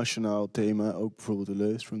op nationaal thema. Ook bijvoorbeeld de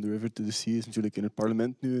leus From the River to the Sea is natuurlijk in het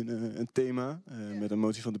parlement nu een thema. Met een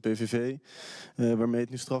motie van de PVV. Waarmee het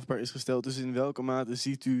nu strafbaar is gesteld. Dus in welke mate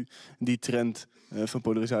ziet u die trend van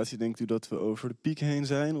polarisatie? Denkt u dat we over de piek heen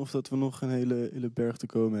zijn? Of dat we nog een hele berg te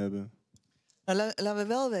komen hebben? Nou, laten we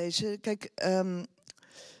wel wezen. Kijk,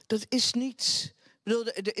 dat is niet... Ik bedoel,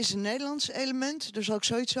 er is een Nederlands element. Daar zal ik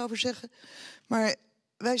zoiets over zeggen. Maar...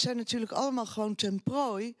 wij zijn natuurlijk allemaal gewoon ten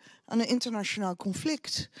prooi aan een internationaal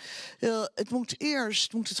conflict. Het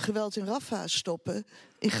moet het geweld in Rafah stoppen.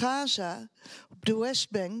 In Gaza, op de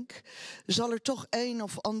Westbank, zal er toch een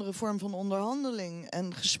of andere vorm van onderhandeling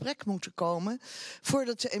en gesprek moeten komen,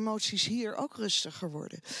 voordat de emoties hier ook rustiger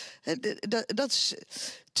worden. Dat is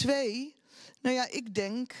 2. Nou ja, ik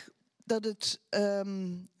denk dat het...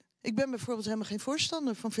 ik ben bijvoorbeeld helemaal geen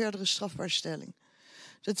voorstander van verdere strafbaarstelling.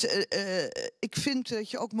 Ik vind dat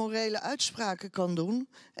je ook morele uitspraken kan doen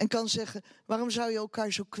en kan zeggen, waarom zou je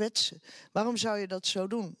elkaar zo kwetsen? Waarom zou je dat zo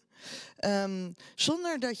doen?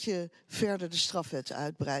 Zonder dat je verder de strafwet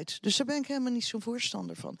uitbreidt. Dus daar ben ik helemaal niet zo'n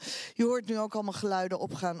voorstander van. Je hoort nu ook allemaal geluiden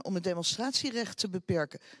opgaan om het demonstratierecht te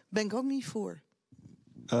beperken. Ben ik ook niet voor.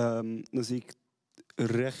 Dan zie ik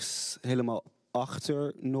rechts helemaal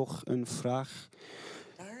achter nog een vraag.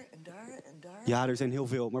 Ja, er zijn heel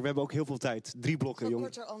veel, maar we hebben ook heel veel tijd. 3 blokken, jongen.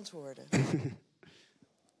 Korter antwoorden. En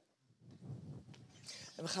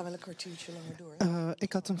we gaan wel een kwartiertje langer door.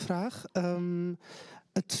 Ik had een vraag.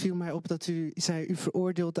 Het viel mij op dat u zei, u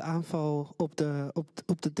veroordeelt de aanval op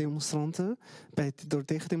de demonstranten, door de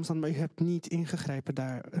tegendemonstranten, maar u hebt niet ingegrepen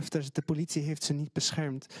daar. De politie heeft ze niet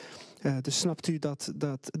beschermd. Dus snapt u dat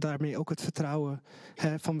daarmee ook het vertrouwen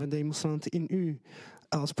van de demonstranten in u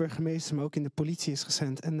als burgemeester, maar ook in de politie is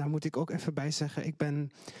gesend. En daar moet ik ook even bij zeggen, ik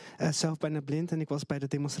ben zelf bijna blind en ik was bij de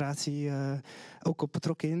demonstratie ook op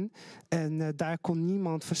betrokken in. En daar kon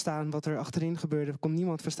niemand verstaan wat er achterin gebeurde. Kon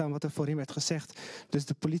niemand verstaan wat er voorin werd gezegd. Dus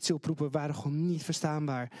de politieoproepen waren gewoon niet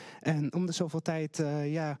verstaanbaar. En om de zoveel tijd,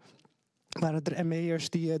 waren er ME'ers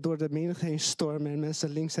die door de menigte heen stormen en mensen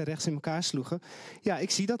links en rechts in elkaar sloegen. Ja,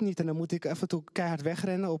 ik zie dat niet en dan moet ik af en toe keihard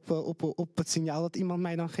wegrennen op het signaal dat iemand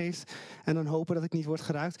mij dan geeft. En dan hopen dat ik niet word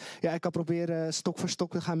geraakt. Ja, ik kan proberen stok voor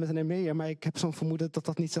stok te gaan met een ME'er, maar ik heb zo'n vermoeden dat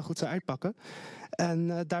dat niet zo goed zou uitpakken.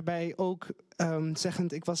 En daarbij ook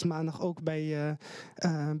zeggend, ik was maandag ook bij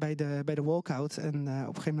de walkout. En op een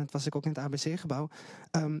gegeven moment was ik ook in het ABC-gebouw.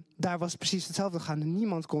 Daar was precies hetzelfde gaande.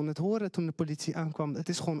 Niemand kon het horen toen de politie aankwam. Het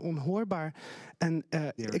is gewoon onhoorbaar. En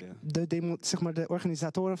de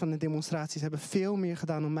organisatoren van de demonstraties hebben veel meer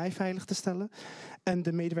gedaan om mij veilig te stellen. En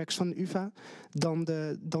de medewerkers van de UvA dan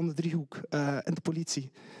de driehoek en de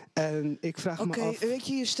politie. En ik vraag me af... Weet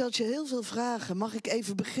je stelt je heel veel vragen. Mag ik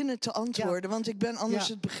even beginnen te antwoorden? Want ik ben anders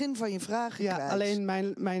het begin van je vragen kwijt. Ja, alleen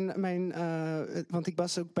want ik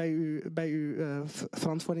was ook bij uw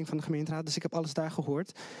verantwoording van de gemeenteraad, dus ik heb alles daar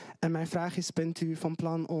gehoord. En mijn vraag is, bent u van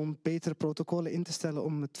plan om betere protocollen in te stellen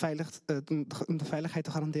om de veiligheid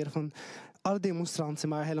te garanderen van alle demonstranten,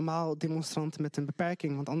 maar helemaal demonstranten met een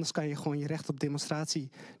beperking? Want anders kan je gewoon je recht op demonstratie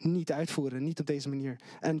niet uitvoeren, niet op deze manier.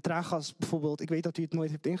 En traangas bijvoorbeeld, ik weet dat u het nooit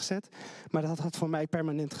heeft ingezet, maar dat had voor mij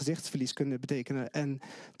permanent gezichtsverlies kunnen betekenen. En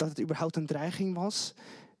dat het überhaupt een dreiging was,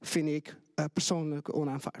 vind ik persoonlijk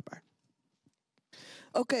onaanvaardbaar.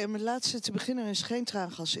 Oké, om het laatste te beginnen, er is geen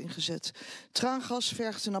traangas ingezet. Traangas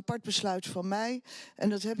vergt een apart besluit van mij. En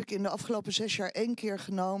dat heb ik in de afgelopen 6 jaar 1 keer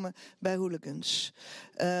genomen bij hooligans.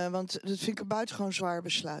 Want dat vind ik een buitengewoon zwaar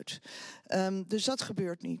besluit. Dus dat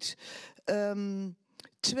gebeurt niet.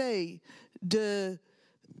 2, de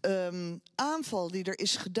aanval die er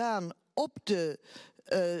is gedaan op de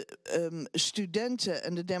studenten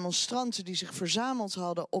en de demonstranten die zich verzameld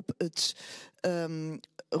hadden op het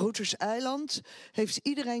Routerseiland, heeft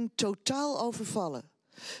iedereen totaal overvallen.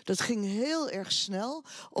 Dat ging heel erg snel.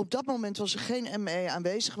 Op dat moment was er geen ME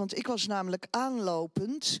aanwezig, want ik was namelijk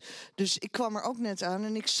aanlopend. Dus ik kwam er ook net aan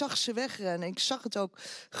en ik zag ze wegrennen. Ik zag het ook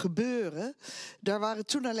gebeuren. Daar waren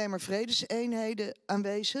toen alleen maar vredeseenheden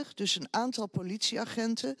aanwezig, dus een aantal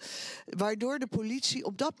politieagenten. Waardoor de politie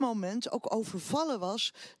op dat moment ook overvallen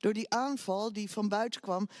was door die aanval die van buiten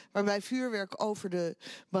kwam, waarbij vuurwerk over de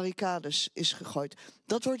barricades is gegooid.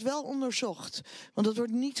 Dat wordt wel onderzocht, want dat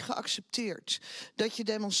wordt niet geaccepteerd. Dat je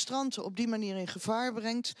je demonstranten op die manier in gevaar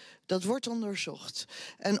brengt, dat wordt onderzocht.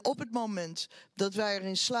 En op het moment dat wij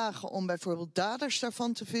erin slagen om bijvoorbeeld daders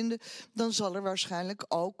daarvan te vinden, dan zal er waarschijnlijk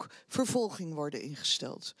ook vervolging worden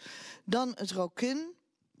ingesteld. Dan het rook-in.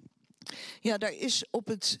 Ja, daar is op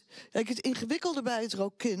het... Kijk, het ingewikkelde bij het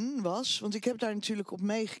rook-in was, want ik heb daar natuurlijk op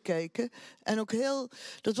meegekeken, en ook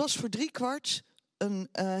dat was voor 3/4 een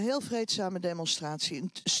heel vreedzame demonstratie,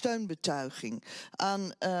 een steunbetuiging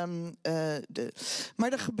aan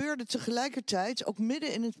maar er gebeurde tegelijkertijd, ook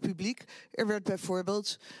midden in het publiek, er werd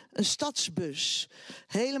bijvoorbeeld een stadsbus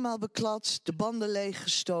helemaal beklad, de banden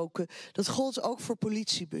leeggestoken. Dat gold ook voor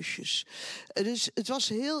politiebusjes. Dus het was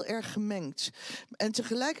heel erg gemengd. En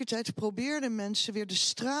tegelijkertijd probeerden mensen weer de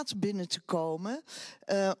straat binnen te komen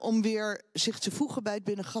om weer zich te voegen bij het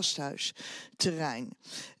binnengasthuisterrein.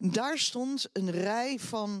 Daar stond een rij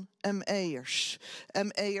van ME'ers.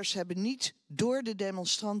 ME'ers hebben niet door de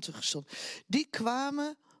demonstranten gestonden. Die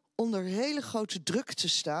kwamen onder hele grote druk te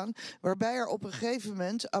staan, waarbij er op een gegeven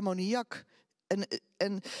moment ammoniak...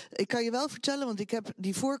 En ik kan je wel vertellen, want ik heb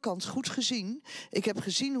die voorkant goed gezien. Ik heb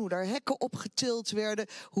gezien hoe daar hekken opgetild werden,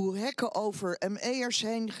 hoe hekken over ME'ers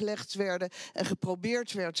heen gelegd werden en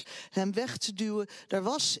geprobeerd werd hem weg te duwen. Er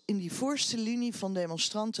was in die voorste linie van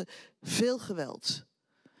demonstranten veel geweld.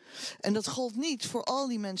 En dat gold niet voor al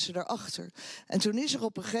die mensen daarachter. En toen is er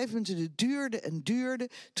op een gegeven moment, het duurde en duurde,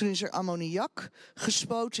 toen is er ammoniak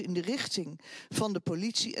gespoten in de richting van de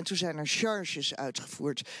politie en toen zijn er charges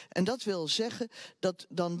uitgevoerd. En dat wil zeggen, dat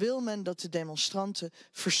dan wil men dat de demonstranten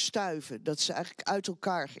verstuiven, dat ze eigenlijk uit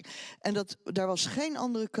elkaar gingen. En daar was geen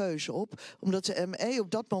andere keuze op, omdat de ME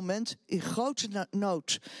op dat moment in grote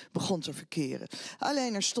nood begon te verkeren.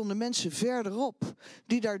 Alleen er stonden mensen verderop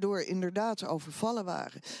die daardoor inderdaad overvallen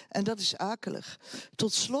waren. En dat is akelig.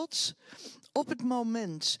 Tot slot, op het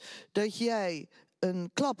moment dat jij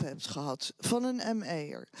een klap hebt gehad van een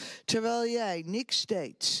ME'er, terwijl jij niks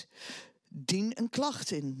deed, dien een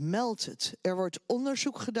klacht in, meld het. Er wordt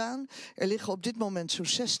onderzoek gedaan. Er liggen op dit moment zo'n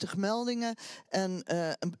 60 meldingen en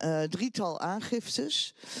een 3-tal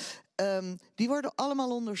aangiftes. Die worden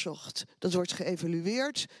allemaal onderzocht. Dat wordt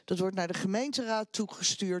geëvalueerd, dat wordt naar de gemeenteraad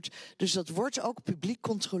toegestuurd. Dus dat wordt ook publiek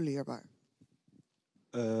controleerbaar.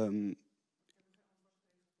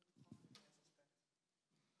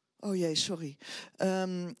 Oh jee, sorry.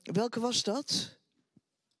 Welke was dat?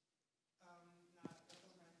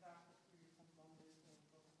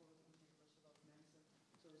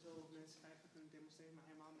 Sowieso mensen veilig kunnen demonstreren, maar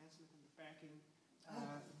helemaal mensen met een beperking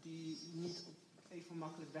die niet even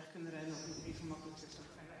makkelijk weg kunnen rennen of niet even makkelijk zich zo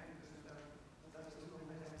veilig kunnen.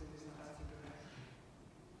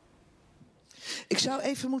 Ik zou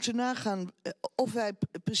even moeten nagaan of wij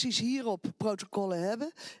precies hierop protocollen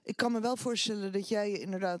hebben. Ik kan me wel voorstellen dat jij je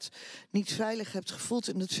inderdaad niet veilig hebt gevoeld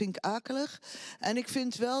en dat vind ik akelig. En ik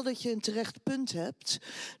vind wel dat je een terecht punt hebt.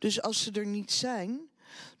 Dus als ze er niet zijn,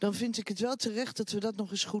 dan vind ik het wel terecht dat we dat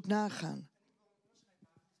nog eens goed nagaan.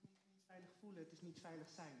 Niet veilig voelen, het is niet veilig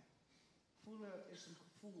zijn. Voelen is een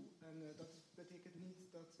gevoel en dat betekent niet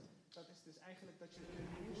dat is dus eigenlijk dat je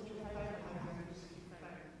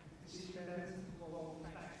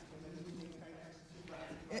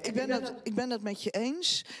Ik ben dat met je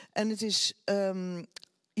eens. En het is,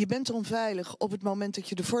 je bent onveilig op het moment dat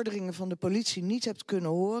je de vorderingen van de politie niet hebt kunnen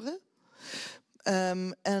horen.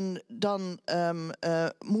 En dan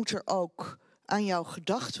moet er ook aan jou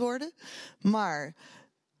gedacht worden. Maar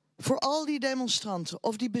voor al die demonstranten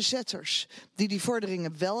of die bezetters die die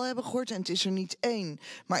vorderingen wel hebben gehoord, en het is er niet één,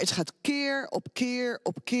 maar het gaat keer op keer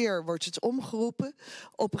op keer wordt het omgeroepen.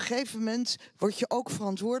 Op een gegeven moment word je ook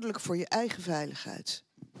verantwoordelijk voor je eigen veiligheid.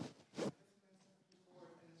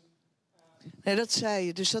 Nee, dat zei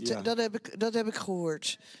je, dus dat heb ik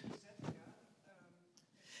gehoord.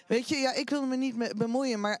 Weet je, ja, ik wil me niet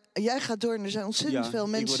bemoeien, maar jij gaat door en er zijn ontzettend veel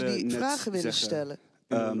mensen die vragen willen stellen.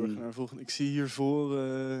 Ik zie hiervoor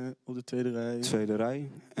op de tweede rij. Tweede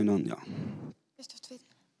rij en dan, ja. Eerste of tweede?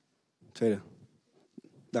 Tweede.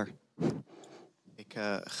 Daar. Ik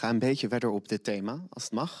ga een beetje verder op dit thema, als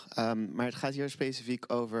het mag. Maar het gaat hier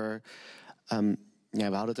specifiek over... ja,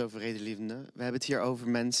 we hadden het over redelievenden. We hebben het hier over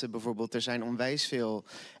mensen, bijvoorbeeld... Er zijn onwijs veel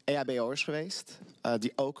EHBO'ers geweest...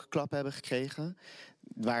 die ook klappen hebben gekregen...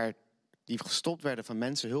 die gestopt werden van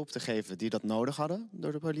mensen hulp te geven die dat nodig hadden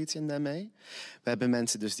door de politie en de ME. We hebben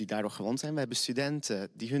mensen dus die daardoor gewond zijn. We hebben studenten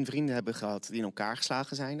die hun vrienden hebben gehad die in elkaar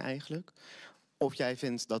geslagen zijn eigenlijk. Of jij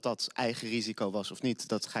vindt dat dat eigen risico was of niet,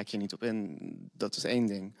 dat ga ik je niet op in. Dat is één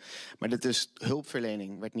ding. Maar dit is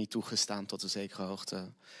hulpverlening werd niet toegestaan tot een zekere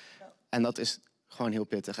hoogte. En dat is gewoon heel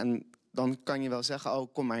pittig. En dan kan je wel zeggen,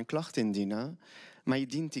 oh, kom maar een klacht indienen. maar je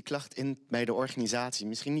dient die klacht in bij de organisatie.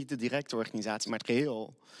 Misschien niet de directe organisatie, maar het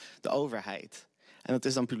geheel, de overheid. En dat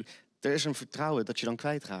is dan publiek. Er is een vertrouwen dat je dan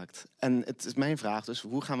kwijtraakt. En het is mijn vraag dus,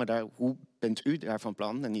 hoe bent u daar van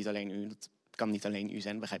plan? En niet alleen u, dat kan niet alleen u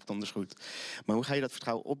zijn, begrijp ik het anders goed. Maar hoe ga je dat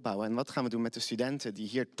vertrouwen opbouwen? En wat gaan we doen met de studenten die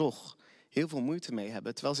hier toch heel veel moeite mee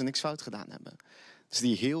hebben, terwijl ze niks fout gedaan hebben? Dus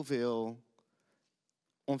die heel veel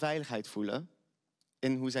onveiligheid voelen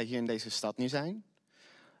in hoe zij hier in deze stad nu zijn.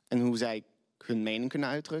 En hoe zij hun mening kunnen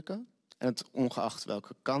uitdrukken. En het ongeacht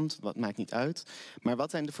welke kant, wat maakt niet uit. Maar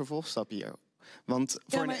wat zijn de vervolgstappen hier? Want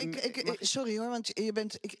voor sorry hoor, want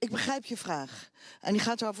ik begrijp je vraag. En die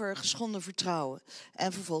gaat over geschonden vertrouwen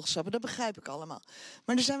en vervolgstappen. Dat begrijp ik allemaal.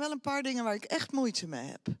 Maar er zijn wel een paar dingen waar ik echt moeite mee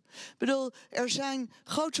heb. Ik bedoel, er zijn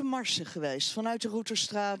grote marsen geweest vanuit de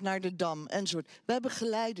Routerstraat naar de Dam enzovoort. We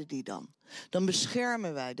begeleiden die dan. Dan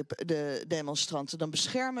beschermen wij de demonstranten, dan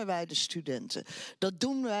beschermen wij de studenten. Dat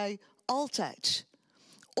doen wij altijd.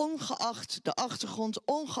 Ongeacht de achtergrond,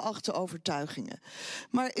 ongeacht de overtuigingen.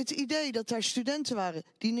 Maar het idee dat daar studenten waren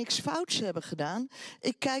die niks fouts hebben gedaan,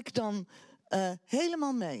 ik kijk dan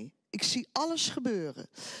helemaal mee. Ik zie alles gebeuren.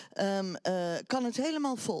 Kan het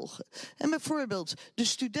helemaal volgen. En bijvoorbeeld de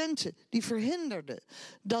studenten die verhinderden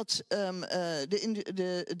dat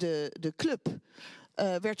de club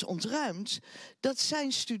werd ontruimd. Dat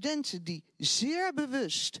zijn studenten die zeer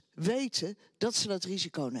bewust weten dat ze dat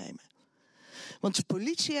risico nemen. Want de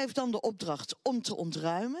politie heeft dan de opdracht om te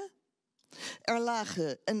ontruimen. Er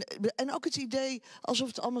lagen, en ook het idee alsof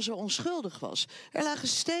het allemaal zo onschuldig was. Er lagen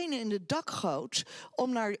stenen in de dakgoot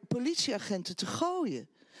om naar politieagenten te gooien.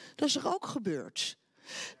 Dat is er ook gebeurd.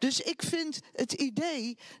 Dus ik vind het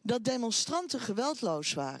idee dat demonstranten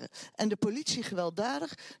geweldloos waren en de politie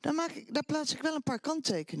gewelddadig, daar plaats ik wel een paar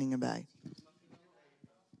kanttekeningen bij.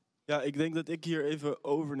 Ja, ik denk dat ik hier even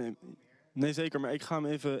overneem. Nee, zeker, maar ik ga hem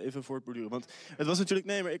even voortborduren. Want het was natuurlijk...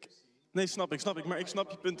 Nee, snap ik. Maar ik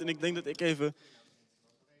snap je punt en ik denk dat ik even...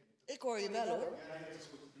 Ik hoor je wel, hoor.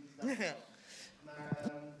 Ja.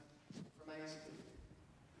 Maar voor mij is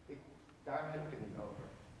het... Daar heb ik het niet over.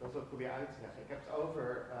 Dat is wat ik probeer uit te leggen. Ik heb het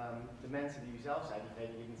over de mensen die u zelf zei,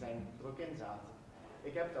 diegenen die zijn er ook in zaten.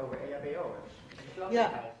 Ik heb het over EHBO'ers.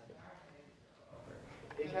 Ja.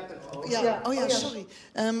 Ik heb het over... Ja, sorry.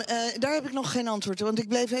 Daar heb ik nog geen antwoord op. Want ik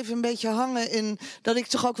bleef even een beetje hangen in dat ik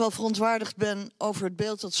toch ook wel verontwaardigd ben over het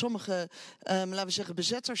beeld dat sommige, laten we zeggen,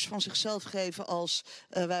 bezetters van zichzelf geven als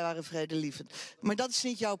wij waren vredelievend. Maar dat is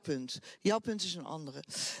niet jouw punt. Jouw punt is een andere.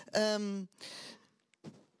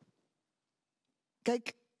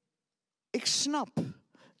 Kijk, ik snap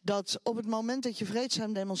dat op het moment dat je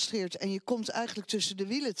vreedzaam demonstreert en je komt eigenlijk tussen de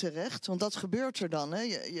wielen terecht, want dat gebeurt er dan. Hè?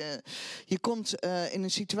 Je komt in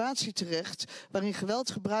een situatie terecht waarin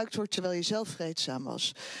geweld gebruikt wordt terwijl je zelf vreedzaam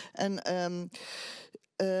was.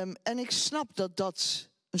 En ik snap dat dat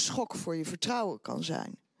een schok voor je vertrouwen kan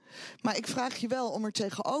zijn. Maar ik vraag je wel om er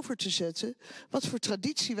tegenover te zetten wat voor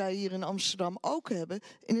traditie wij hier in Amsterdam ook hebben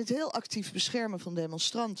in het heel actief beschermen van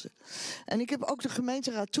demonstranten. En ik heb ook de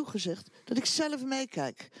gemeenteraad toegezegd dat ik zelf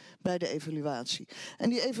meekijk bij de evaluatie. En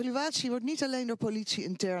die evaluatie wordt niet alleen door politie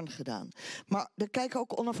intern gedaan, maar daar kijken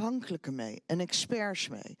ook onafhankelijken mee en experts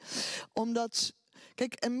mee. Omdat,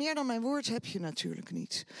 kijk, en meer dan mijn woord heb je natuurlijk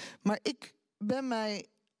niet. Maar ik ben mij...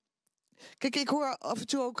 Kijk, ik hoor af en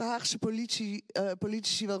toe ook Haagse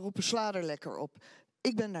politici wel roepen, sla er lekker op.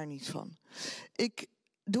 Ik ben daar niet van. Ik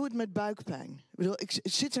doe het met buikpijn. Ik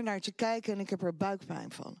zit er naar te kijken en ik heb er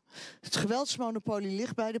buikpijn van. Het geweldsmonopolie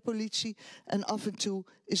ligt bij de politie en af en toe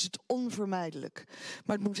is het onvermijdelijk.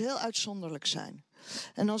 Maar het moet heel uitzonderlijk zijn.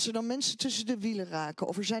 En als er dan mensen tussen de wielen raken,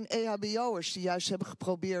 of er zijn EHBO'ers die juist hebben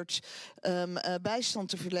geprobeerd bijstand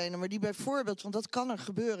te verlenen, maar die bijvoorbeeld, want dat kan er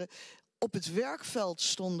gebeuren, op het werkveld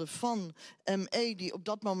stonden van ME die op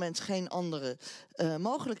dat moment geen andere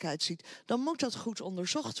mogelijkheid ziet, dan moet dat goed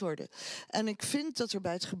onderzocht worden. En ik vind dat er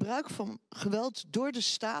bij het gebruik van geweld door de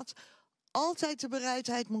staat altijd de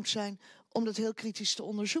bereidheid moet zijn om dat heel kritisch te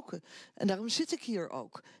onderzoeken. En daarom zit ik hier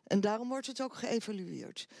ook. En daarom wordt het ook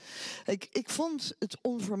geëvalueerd. Ik vond het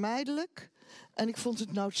onvermijdelijk en ik vond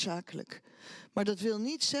het noodzakelijk. Maar dat wil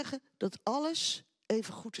niet zeggen dat alles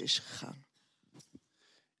even goed is gegaan.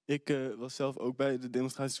 Ik was zelf ook bij de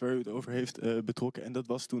demonstraties waar u het over heeft betrokken. En dat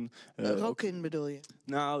was toen... rook in bedoel je?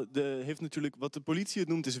 Nou, heeft natuurlijk, wat de politie het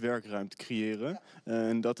noemt, is werkruimte creëren. Ja.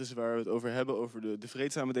 En dat is waar we het over hebben, over de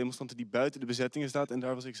vreedzame demonstranten die buiten de bezettingen staat. En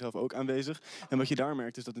daar was ik zelf ook aanwezig. En wat je daar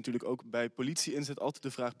merkt is dat natuurlijk ook bij politie-inzet altijd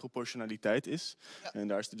de vraag proportionaliteit is. Ja. En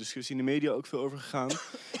daar is de discussie in de media ook veel over gegaan.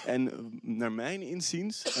 En naar mijn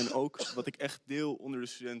inziens, en ook wat ik echt deel onder de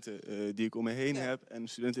studenten die ik om me heen heb, en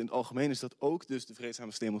studenten in het algemeen, is dat ook dus de vreedzame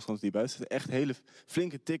demonstranten demonstranten die buiten zitten, echt hele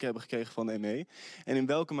flinke tikken hebben gekregen van de ME. En in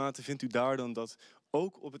welke mate vindt u daar dan dat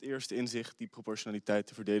ook op het eerste inzicht die proportionaliteit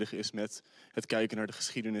te verdedigen is met het kijken naar de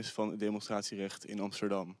geschiedenis van het demonstratierecht in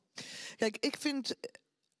Amsterdam? Kijk, ik vind,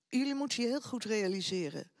 jullie moeten je heel goed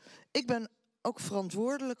realiseren. Ik ben ook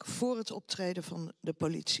verantwoordelijk voor het optreden van de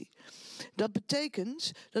politie. Dat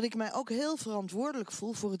betekent dat ik mij ook heel verantwoordelijk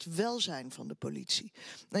voel voor het welzijn van de politie.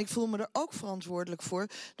 En ik voel me er ook verantwoordelijk voor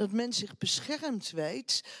dat men zich beschermd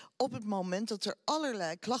weet op het moment dat er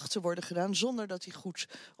allerlei klachten worden gedaan zonder dat die goed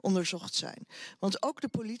onderzocht zijn. Want ook de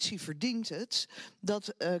politie verdient het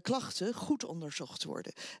dat klachten goed onderzocht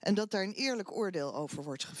worden. En dat daar een eerlijk oordeel over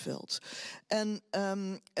wordt geveld. En,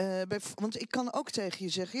 want ik kan ook tegen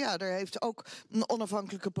je zeggen, ja, er heeft ook een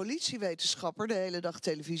onafhankelijke politiewetenschapper de hele dag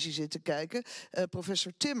televisie zitten kijken,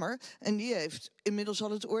 professor Timmer. En die heeft inmiddels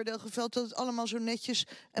al het oordeel geveld dat het allemaal zo netjes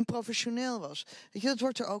en professioneel was. Weet je, dat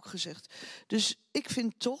wordt er ook gezegd. Dus ik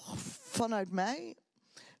vind toch vanuit mij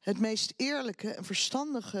het meest eerlijke en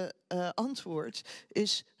verstandige antwoord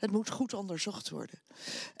is: het moet goed onderzocht worden.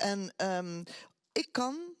 En ik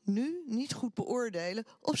kan nu niet goed beoordelen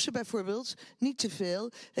of ze bijvoorbeeld niet te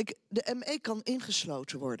veel. Kijk, de ME kan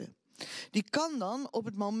ingesloten worden. Die kan dan op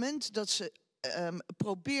het moment dat ze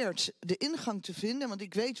probeert de ingang te vinden, want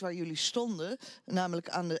ik weet waar jullie stonden, namelijk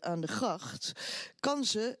aan de gracht, kan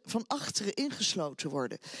ze van achteren ingesloten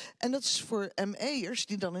worden. En dat is voor ME'ers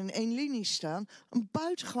die dan in één linie staan een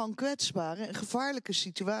buitengewoon kwetsbare en gevaarlijke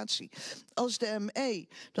situatie. Als de ME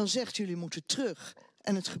dan zegt jullie moeten terug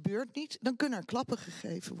en het gebeurt niet, dan kunnen er klappen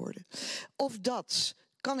gegeven worden. Of dat,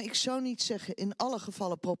 kan ik zo niet zeggen, in alle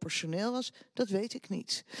gevallen proportioneel was, dat weet ik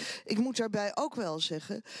niet. Ik moet daarbij ook wel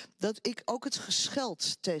zeggen dat ik ook het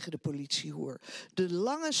gescheld tegen de politie hoor. De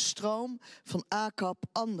lange stroom van AKAP,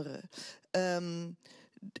 anderen.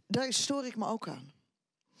 Daar stoor ik me ook aan.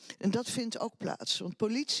 En dat vindt ook plaats. Want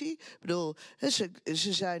politie, ik bedoel,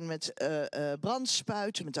 ze zijn met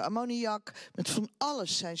brandspuiten, met de ammoniak, met van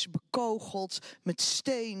alles zijn ze bekogeld, met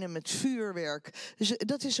stenen, met vuurwerk. Dus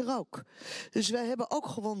dat is er ook. Dus wij hebben ook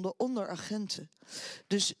gewonden onder agenten.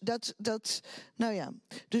 Dus nou ja,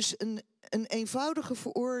 dus een eenvoudige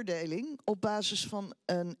veroordeling op basis van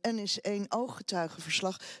een NS1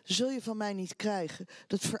 ooggetuigenverslag zul je van mij niet krijgen.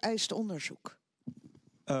 Dat vereist onderzoek.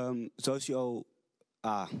 Zoals je al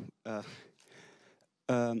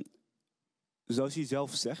zoals je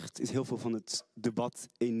zelf zegt, is heel veel van het debat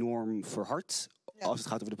enorm verhard als het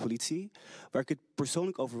gaat over de politie. Waar ik het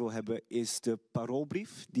persoonlijk over wil hebben is de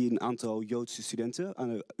paroolbrief die een aantal Joodse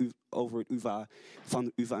studenten over het UvA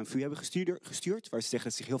van UvA en VU hebben gestuurd. Waar ze zeggen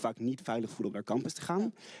dat ze zich heel vaak niet veilig voelen om naar campus te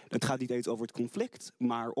gaan. Het gaat niet eens over het conflict,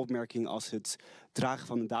 maar opmerkingen als het dragen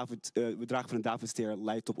van een Davidster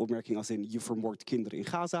leidt tot opmerkingen als in je vermoordt kinderen in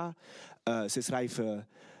Gaza. Ze schrijven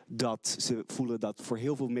dat ze voelen dat voor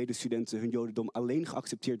heel veel medestudenten hun jodendom alleen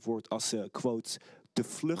geaccepteerd wordt als ze, quote, de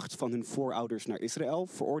vlucht van hun voorouders naar Israël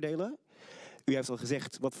veroordelen. U heeft al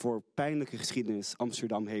gezegd wat voor pijnlijke geschiedenis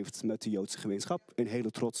Amsterdam heeft met de Joodse gemeenschap. Een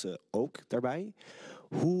hele trotse ook daarbij.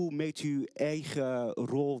 Hoe meet u uw eigen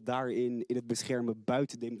rol daarin in het beschermen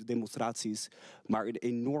buiten de demonstraties, maar in de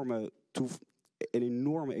enorme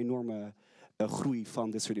groei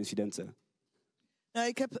van dit soort incidenten? Nou,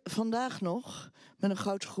 ik heb vandaag nog met een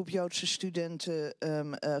grote groep Joodse studenten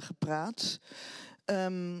gepraat.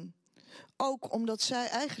 Ook omdat zij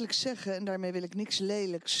eigenlijk zeggen, en daarmee wil ik niks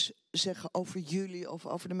lelijks zeggen over jullie of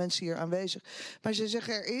over de mensen hier aanwezig, maar ze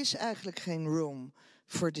zeggen er is eigenlijk geen room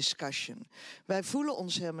for discussion. Wij voelen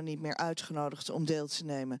ons helemaal niet meer uitgenodigd om deel te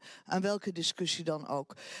nemen aan welke discussie dan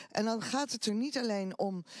ook. En dan gaat het er niet alleen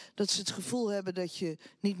om dat ze het gevoel hebben dat je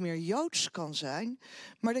niet meer Joods kan zijn,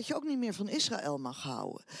 maar dat je ook niet meer van Israël mag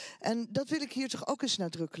houden. En dat wil ik hier toch ook eens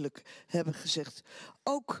nadrukkelijk hebben gezegd.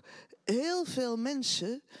 Ook heel veel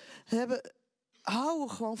mensen houden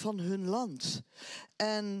gewoon van hun land.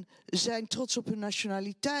 En zijn trots op hun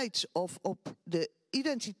nationaliteit of op de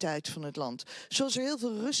identiteit van het land. Zoals er heel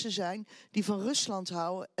veel Russen zijn die van Rusland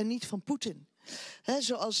houden en niet van Poetin.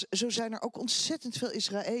 Zo zijn er ook ontzettend veel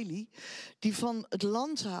Israëli die van het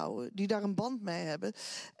land houden, die daar een band mee hebben.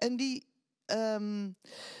 En die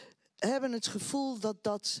hebben het gevoel dat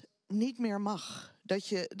dat niet meer mag.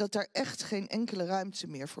 Dat daar echt geen enkele ruimte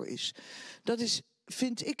meer voor is. Dat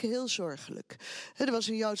vind ik heel zorgelijk. Er was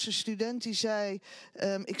een Joodse student die zei,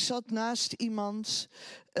 ik zat naast iemand,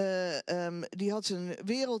 die had een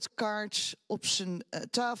wereldkaart op zijn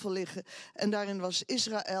tafel liggen en daarin was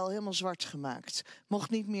Israël helemaal zwart gemaakt. Mocht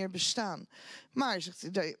niet meer bestaan. Maar, zegt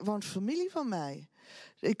hij, daar woont familie van mij.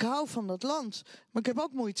 Ik hou van dat land, maar ik heb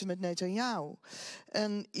ook moeite met Netanyahu.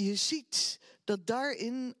 En je ziet dat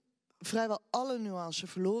daarin vrijwel alle nuance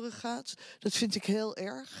verloren gaat. Dat vind ik heel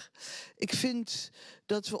erg. Ik vind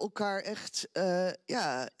dat we elkaar echt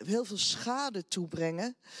heel veel schade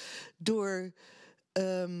toebrengen door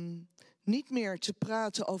niet meer te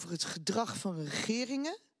praten over het gedrag van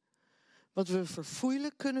regeringen, wat we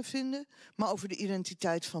verfoeilijk kunnen vinden, maar over de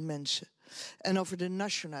identiteit van mensen. En over de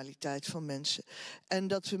nationaliteit van mensen. En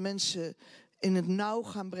dat we mensen in het nauw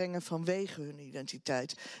gaan brengen vanwege hun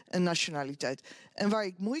identiteit en nationaliteit. En waar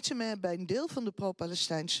ik moeite mee heb bij een deel van de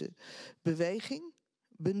pro-Palestijnse beweging,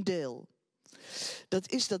 een deel,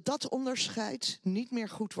 dat is dat onderscheid niet meer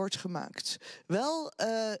goed wordt gemaakt. Wel,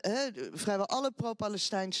 vrijwel alle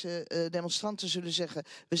pro-Palestijnse demonstranten zullen zeggen,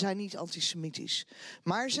 we zijn niet antisemitisch.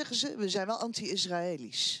 Maar, zeggen ze, we zijn wel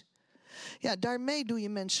anti-Israëlisch. Ja, daarmee doe je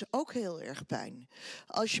mensen ook heel erg pijn.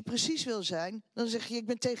 Als je precies wil zijn, dan zeg je, ik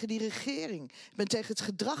ben tegen die regering. Ik ben tegen het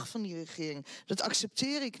gedrag van die regering. Dat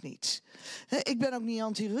accepteer ik niet. Ik ben ook niet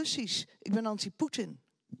anti-Russisch. Ik ben anti-Poetin.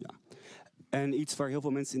 Ja. En iets waar heel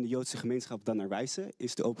veel mensen in de Joodse gemeenschap dan naar wijzen,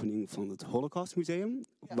 is de opening van het Holocaustmuseum.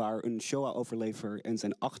 Ja. Waar een Shoah-overlever en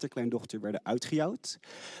zijn achterkleindochter werden uitgejouwd.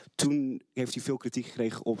 Toen heeft u veel kritiek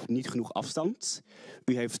gekregen op niet genoeg afstand.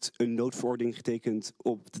 U heeft een noodverordening getekend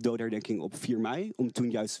op de dodenherdenking op 4 mei. Om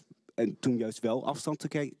toen juist wel afstand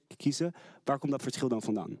te kiezen. Waar komt dat verschil dan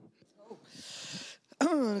vandaan?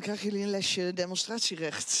 Dan krijgen jullie een lesje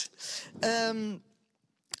demonstratierecht.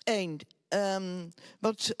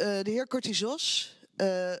 Wat de heer Cortizos,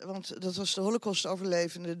 want dat was de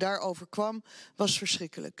Holocaust-overlevende, daarover kwam, was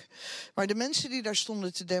verschrikkelijk. Maar de mensen die daar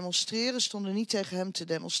stonden te demonstreren, stonden niet tegen hem te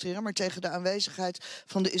demonstreren, maar tegen de aanwezigheid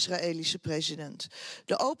van de Israëlische president.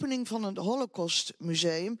 De opening van het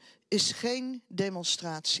Holocaustmuseum is geen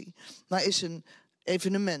demonstratie, maar is een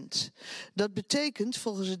evenement. Dat betekent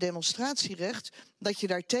volgens het demonstratierecht dat je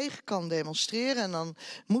daartegen kan demonstreren en dan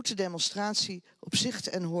moet de demonstratie op zicht-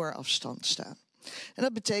 en hoorafstand staan. En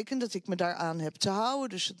dat betekent dat ik me daaraan heb te houden,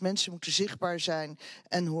 dus dat mensen moeten zichtbaar zijn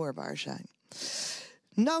en hoorbaar zijn.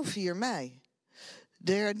 Nou 4 mei.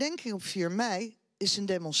 De herdenking op 4 mei is een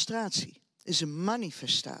demonstratie, is een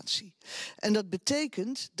manifestatie. En dat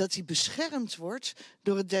betekent dat die beschermd wordt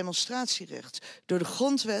door het demonstratierecht, door de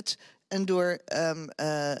grondwet en door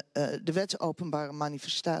de wet openbare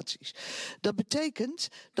manifestaties. Dat betekent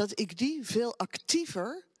dat ik die veel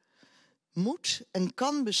actiever moet en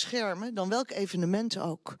kan beschermen dan welk evenement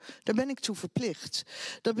ook. Daar ben ik toe verplicht.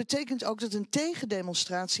 Dat betekent ook dat een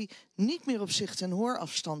tegendemonstratie niet meer op zicht- en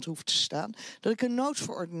hoorafstand hoeft te staan. Dat ik een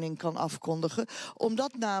noodverordening kan afkondigen,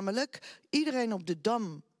 omdat namelijk iedereen op de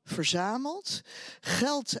Dam verzameld,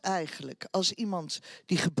 geldt eigenlijk als iemand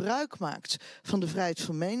die gebruik maakt van de vrijheid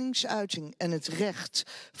van meningsuiting en het recht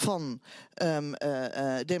van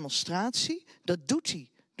demonstratie. Dat doet hij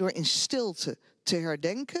door in stilte te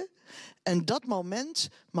herdenken. En dat moment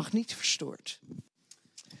mag niet verstoord.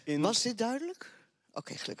 Was dit duidelijk?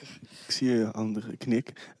 Oké, gelukkig. Ik zie je andere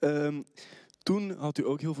knik. Toen had u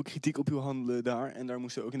ook heel veel kritiek op uw handelen daar. En daar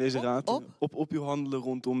moest u ook in deze raad op uw handelen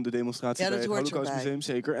rondom de demonstratie bij het Holocaustmuseum.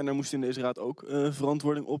 Zeker. En daar moest u in deze raad ook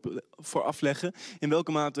verantwoording voor afleggen. In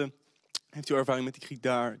welke mate heeft uw ervaring met die kritiek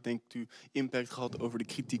daar, denkt u, impact gehad over de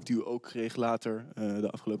kritiek die u ook kreeg later de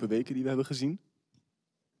afgelopen weken die we hebben gezien?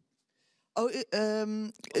 Denk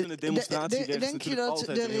je dat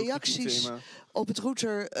de reacties op het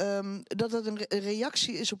router, dat een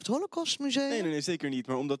reactie is op het Holocaustmuseum? Nee, zeker niet.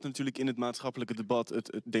 Maar omdat natuurlijk in het maatschappelijke debat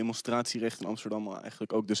het demonstratierecht in Amsterdam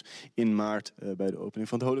eigenlijk ook dus in maart bij de opening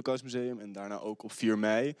van het Holocaustmuseum en daarna ook op 4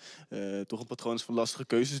 mei toch een patroon is van lastige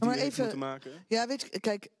keuzes die we even moeten maken. Ja,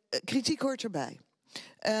 kijk, kritiek hoort erbij.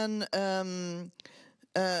 En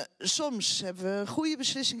soms hebben we een goede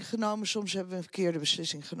beslissing genomen, soms hebben we een verkeerde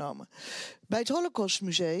beslissing genomen. Bij het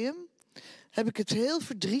Holocaustmuseum heb ik het heel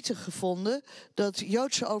verdrietig gevonden dat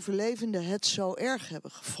Joodse overlevenden het zo erg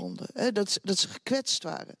hebben gevonden. Hè, dat ze gekwetst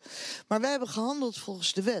waren. Maar wij hebben gehandeld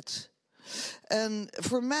volgens de wet. En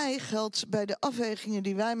voor mij geldt bij de afwegingen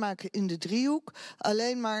die wij maken in de driehoek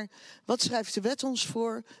alleen maar wat schrijft de wet ons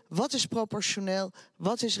voor, wat is proportioneel,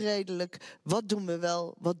 wat is redelijk, wat doen we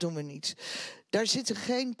wel, wat doen we niet. Daar zitten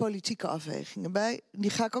geen politieke afwegingen bij, die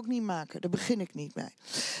ga ik ook niet maken, daar begin ik niet mee.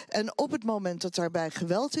 En op het moment dat daarbij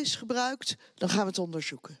geweld is gebruikt, dan gaan we het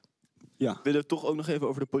onderzoeken. Ja. We willen het toch ook nog even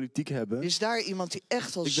over de politiek hebben. Is daar iemand die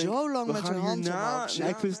echt al zo lang met haar hand omhoog zit?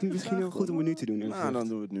 Ik vind het misschien heel goed om het nu te doen. Nou, dan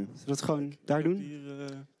doen we het nu. Zullen we het gewoon daar doen?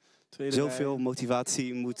 Zoveel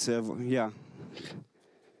motivatie moet...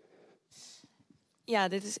 Ja,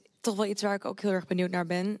 dit is toch wel iets waar ik ook heel erg benieuwd naar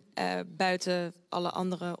ben. Buiten alle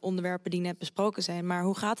andere onderwerpen die net besproken zijn. Maar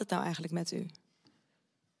hoe gaat het nou eigenlijk met u?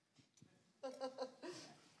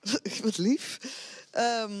 Wat lief.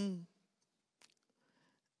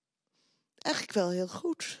 Eigenlijk wel heel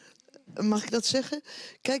goed. Mag ik dat zeggen?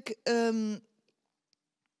 Kijk,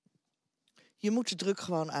 je moet de druk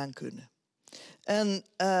gewoon aankunnen. En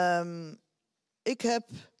ik heb...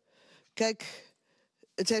 Kijk,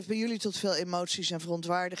 het heeft bij jullie tot veel emoties en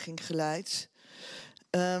verontwaardiging geleid.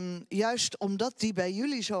 Juist omdat die bij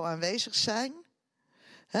jullie zo aanwezig zijn,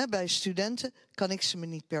 hè, bij studenten, kan ik ze me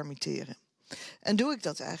niet permitteren. En doe ik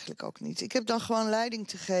dat eigenlijk ook niet. Ik heb dan gewoon leiding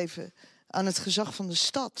te geven aan het gezag van de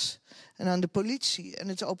stad en aan de politie en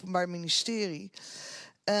het Openbaar Ministerie.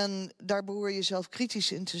 En daar behoor je zelf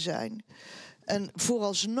kritisch in te zijn. En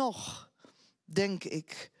vooralsnog denk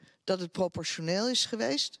ik dat het proportioneel is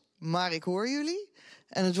geweest. Maar ik hoor jullie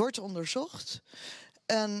en het wordt onderzocht.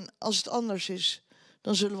 En als het anders is,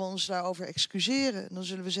 dan zullen we ons daarover excuseren. Dan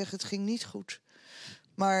zullen we zeggen, het ging niet goed.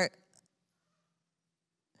 Maar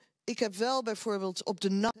ik heb wel bijvoorbeeld op de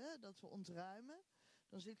nacht dat we ontruimen.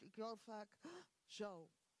 Dan zit ik wel vaak zo.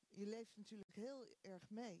 Je leeft natuurlijk heel erg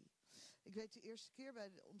mee. Ik weet de eerste keer bij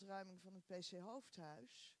de ontruiming van het PC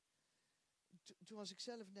Hoofdhuis. Toen was ik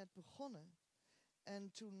zelf net begonnen.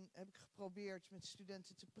 En toen heb ik geprobeerd met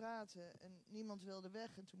studenten te praten. En niemand wilde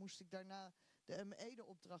weg. En toen moest ik daarna de ME de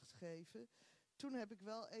opdracht geven. Toen heb ik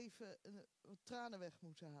wel even wat tranen weg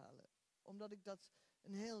moeten halen. Omdat ik dat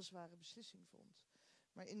een heel zware beslissing vond.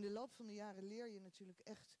 Maar in de loop van de jaren leer je natuurlijk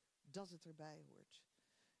echt dat het erbij hoort.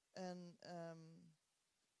 En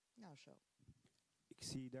nou zo. Ik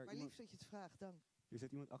zie daar maar lief dat je het vraagt, dank. Er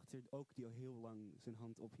zit iemand achter ook die al heel lang zijn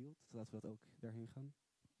hand ophield. Laten we dat ook daarheen gaan.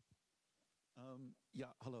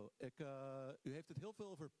 Ja, hallo. U heeft het heel veel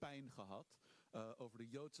over pijn gehad. Over de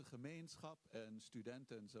Joodse gemeenschap en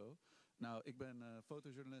studenten en zo. Nou, ik ben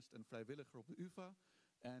fotojournalist en vrijwilliger op de UvA.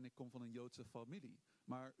 En ik kom van een Joodse familie.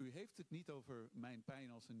 Maar u heeft het niet over mijn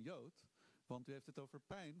pijn als een Jood. Want u heeft het over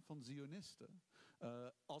pijn van Zionisten.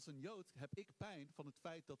 Als een Jood heb ik pijn van het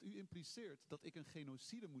feit dat u impliceert dat ik een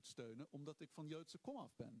genocide moet steunen omdat ik van Joodse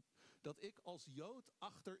komaf ben. Dat ik als Jood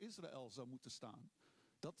achter Israël zou moeten staan.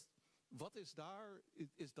 Wat is daar?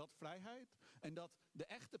 Is dat vrijheid? En dat de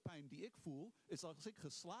echte pijn die ik voel, is als ik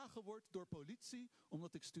geslagen word door politie,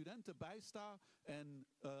 omdat ik studenten bijsta en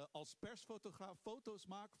als persfotograaf foto's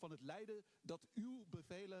maak van het lijden dat uw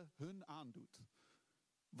bevelen hun aandoet.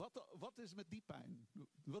 Wat is met die pijn?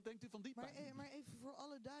 Wat denkt u van die pijn? Maar even voor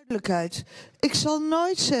alle duidelijkheid. Ik zal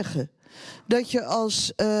nooit zeggen dat je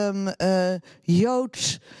als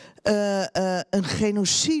Jood een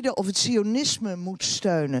genocide of het Zionisme moet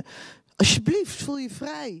steunen. Alsjeblieft, voel je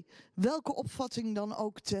vrij. Welke opvatting dan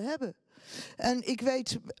ook te hebben. En ik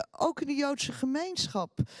weet, ook in de Joodse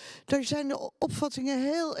gemeenschap, daar zijn de opvattingen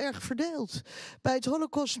heel erg verdeeld. Bij het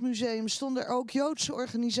Holocaustmuseum stonden er ook Joodse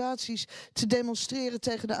organisaties te demonstreren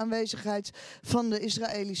tegen de aanwezigheid van de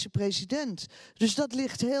Israëlische president. Dus dat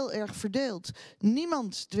ligt heel erg verdeeld.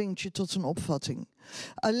 Niemand dwingt je tot een opvatting.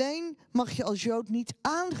 Alleen mag je als Jood niet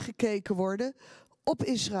aangekeken worden op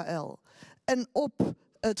Israël en op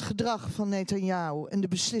het gedrag van Netanyahu en de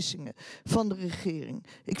beslissingen van de regering.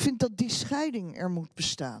 Ik vind dat die scheiding er moet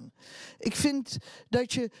bestaan. Ik vind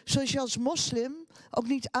dat je, zoals je als moslim, ook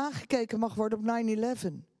niet aangekeken mag worden op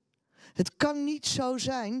 9/11. Het kan niet zo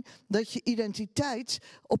zijn dat je identiteit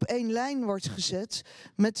op één lijn wordt gezet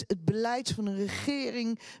met het beleid van een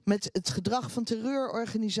regering, met het gedrag van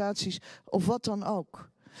terreurorganisaties of wat dan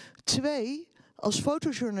ook. 2, als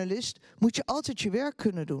fotojournalist moet je altijd je werk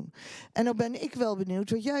kunnen doen. En dan ben ik wel benieuwd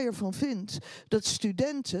wat jij ervan vindt dat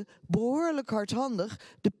studenten behoorlijk hardhandig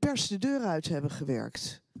de pers de deur uit hebben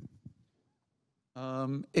gewerkt.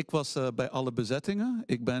 Ik was bij alle bezettingen.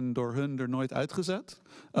 Ik ben door hun er nooit uitgezet.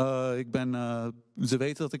 Ze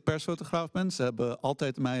weten dat ik persfotograaf ben. Ze hebben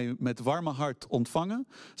altijd mij met warme hart ontvangen.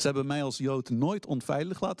 Ze hebben mij als Jood nooit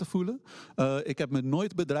onveilig laten voelen. Ik heb me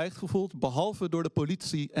nooit bedreigd gevoeld, behalve door de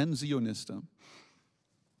politie en Zionisten.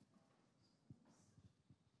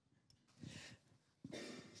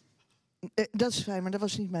 Dat is fijn, maar dat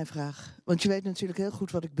was niet mijn vraag. Want je weet natuurlijk heel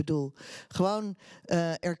goed wat ik bedoel. Gewoon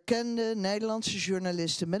erkende Nederlandse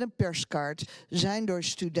journalisten met een perskaart zijn door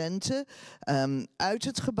studenten uit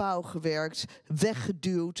het gebouw gewerkt,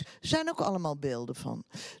 weggeduwd. Er zijn ook allemaal beelden van.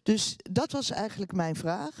 Dus dat was eigenlijk mijn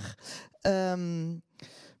vraag.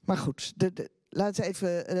 Maar goed, laat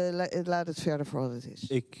het verder voor wat het is.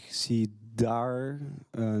 Ik zie daar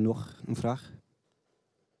nog een vraag.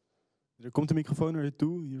 Er komt een microfoon naar je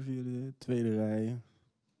toe, hier via de tweede rij.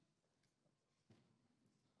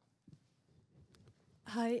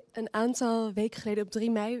 Hi, een aantal weken geleden op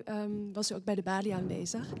 3 mei was u ook bij de balie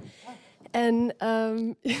aanwezig. En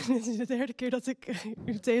dit is de derde keer dat ik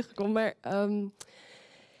u tegenkom, maar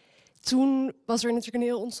toen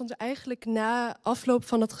ontstond er eigenlijk na afloop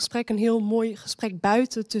van dat gesprek een heel mooi gesprek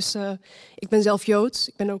buiten tussen... Ik ben zelf Joods,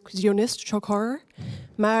 ik ben ook Zionist, shock horror.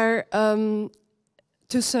 Maar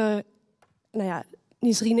tussen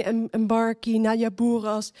Nisrine en Barki, Nadia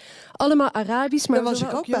Boeras, allemaal Arabisch. Maar daar was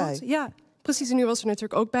ik ook bij. Ja, precies. En u was er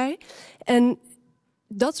natuurlijk ook bij. En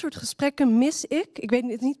dat soort gesprekken mis ik. Ik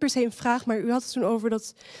weet het niet per se een vraag, maar u had het toen over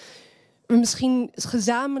dat we misschien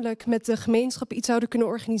gezamenlijk met de gemeenschap iets zouden kunnen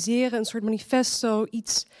organiseren. Een soort manifesto,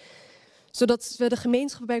 iets, zodat we de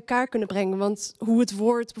gemeenschap bij elkaar kunnen brengen. Want hoe het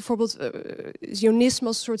woord, bijvoorbeeld Zionisme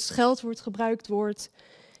als een soort scheldwoord gebruikt wordt.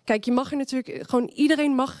 Kijk, je mag er natuurlijk, gewoon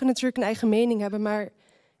iedereen mag natuurlijk een eigen mening hebben, maar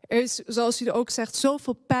er is, zoals u er ook zegt,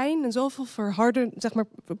 zoveel pijn en zoveel verharden, zeg maar,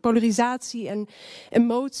 polarisatie en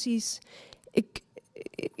emoties.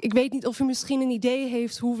 Ik weet niet of u misschien een idee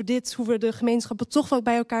heeft hoe we de gemeenschappen toch wel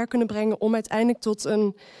bij elkaar kunnen brengen om uiteindelijk tot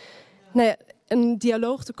een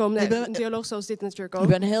dialoog te komen. Een dialoog zoals dit natuurlijk ook. Ik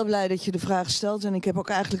ben heel blij dat je de vraag stelt. En ik heb ook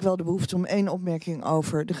eigenlijk wel de behoefte om 1 opmerking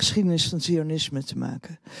over de geschiedenis van Zionisme te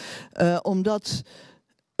maken. Omdat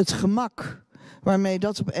het gemak waarmee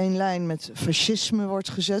dat op 1 lijn met fascisme wordt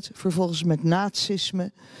gezet, vervolgens met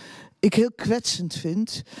nazisme, ik heel kwetsend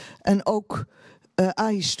vind en ook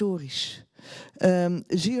ahistorisch.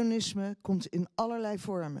 Zionisme komt in allerlei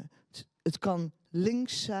vormen. Het kan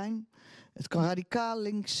links zijn, het kan radicaal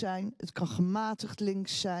links zijn, het kan gematigd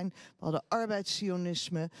links zijn. We hadden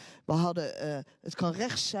arbeidszionisme, het kan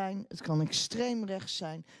rechts zijn, het kan extreem rechts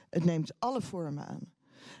zijn. Het neemt alle vormen aan.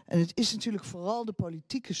 En het is natuurlijk vooral de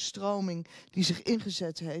politieke stroming die zich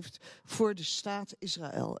ingezet heeft voor de staat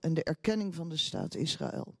Israël en de erkenning van de staat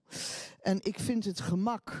Israël. En ik vind het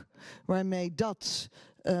gemak waarmee dat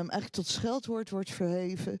eigenlijk tot scheldwoord wordt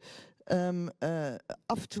verheven,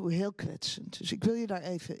 af en toe heel kwetsend. Dus ik wil je daar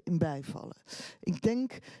even in bijvallen. Ik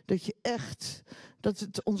denk dat je echt, dat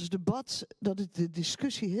het ons debat, dat het de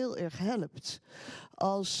discussie heel erg helpt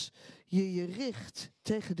als je richt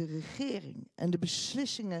tegen de regering en de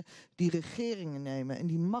beslissingen die regeringen nemen en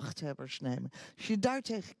die machthebbers nemen. Als je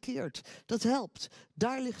daartegen keert, dat helpt.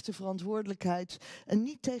 Daar ligt de verantwoordelijkheid en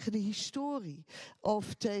niet tegen de historie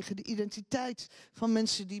of tegen de identiteit van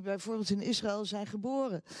mensen die bijvoorbeeld in Israël zijn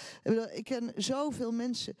geboren. Ik ken zoveel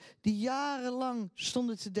mensen die jarenlang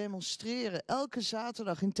stonden te demonstreren, elke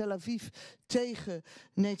zaterdag in Tel Aviv tegen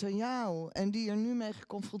Netanyahu en die er nu mee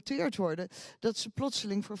geconfronteerd worden dat ze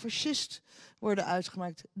plotseling voor fascist worden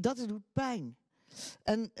uitgemaakt. Dat doet pijn.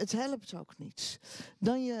 En het helpt ook niet.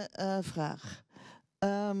 Dan je vraag.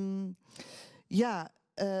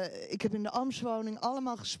 Ik heb in de Amstwoning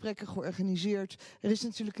allemaal gesprekken georganiseerd. Er is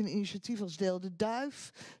natuurlijk een initiatief als Deel de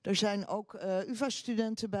Duif. Daar zijn ook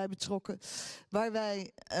UvA-studenten bij betrokken. Waar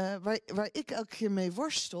ik elke keer mee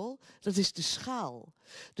worstel, dat is de schaal.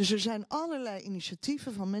 Dus er zijn allerlei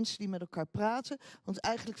initiatieven van mensen die met elkaar praten. Want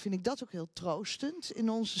eigenlijk vind ik dat ook heel troostend in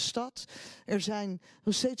onze stad. Er zijn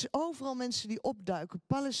nog steeds overal mensen die opduiken.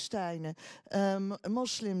 Palestijnen,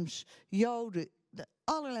 moslims, Joden.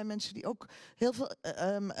 Allerlei mensen die ook heel veel,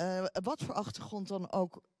 wat voor achtergrond dan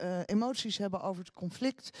ook, emoties hebben over het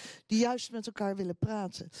conflict, die juist met elkaar willen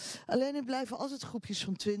praten. Alleen er blijven altijd groepjes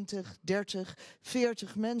van 20, 30,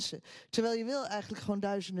 40 mensen. Terwijl je wil eigenlijk gewoon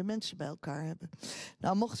duizenden mensen bij elkaar hebben.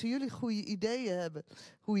 Nou, mochten jullie goede ideeën hebben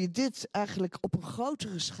hoe je dit eigenlijk op een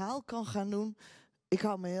grotere schaal kan gaan doen, ik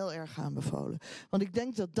hou me heel erg aanbevolen. Want ik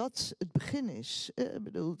denk dat dat het begin is.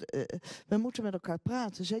 We moeten met elkaar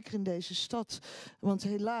praten, zeker in deze stad. Want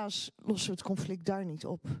helaas lossen we het conflict daar niet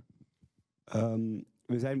op.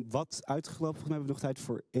 We zijn wat uitgelopen. Volgens mij hebben we nog tijd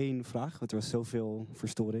voor 1 vraag. Want er was zoveel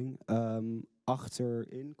verstoring.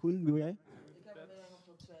 Achterin, Koen, wil jij? Ik heb er nog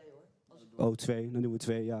wel 2 hoor. Oh, 2. Dan doen we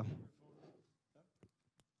 2, ja.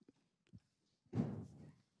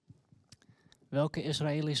 Welke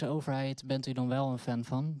Israëlische overheid bent u dan wel een fan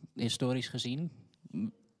van, historisch gezien?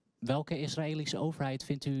 Welke Israëlische overheid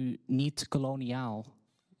vindt u niet koloniaal?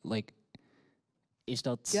 Is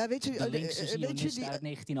dat de linkse Zionisten uit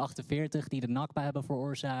 1948 die de Nakba hebben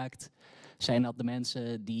veroorzaakt? Zijn dat de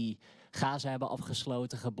mensen die Gaza hebben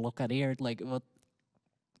afgesloten, geblokkadeerd?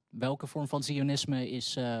 Welke vorm van Zionisme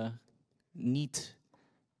is niet...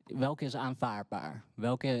 Welke is aanvaardbaar?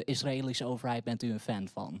 Welke Israëlische overheid bent u een fan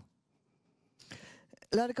van?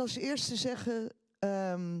 Laat ik als eerste zeggen,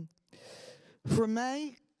 voor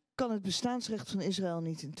mij kan het bestaansrecht van Israël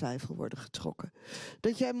niet in twijfel worden getrokken.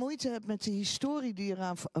 Dat jij moeite hebt met de historie die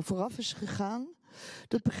eraan vooraf is gegaan,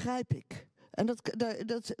 dat begrijp ik. En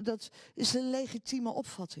dat is een legitieme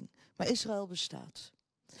opvatting. Maar Israël bestaat.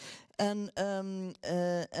 En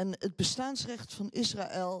het bestaansrecht van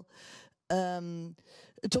Israël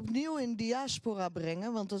het opnieuw in diaspora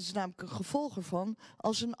brengen, want dat is namelijk een gevolg ervan,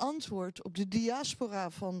 als een antwoord op de diaspora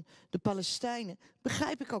van de Palestijnen,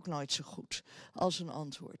 begrijp ik ook nooit zo goed als een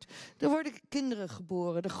antwoord. Er worden kinderen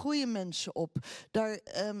geboren, er groeien mensen op, daar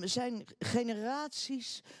zijn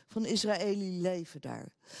generaties van Israëli leven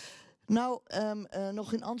daar. Nou,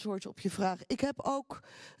 nog in antwoord op je vraag. Ik heb ook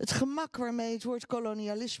het gemak waarmee het woord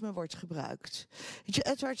kolonialisme wordt gebruikt. Weet je,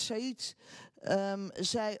 Edward Said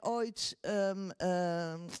zei ooit,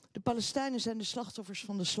 de Palestijnen zijn de slachtoffers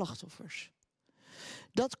van de slachtoffers.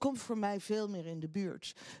 Dat komt voor mij veel meer in de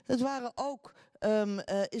buurt. Het waren ook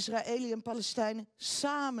Israëli en Palestijnen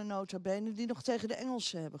samen nota bene die nog tegen de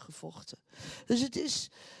Engelsen hebben gevochten. Dus het is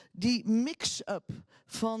die mix-up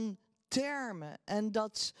van termen en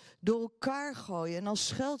dat door elkaar gooien en als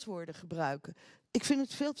scheldwoorden gebruiken. Ik vind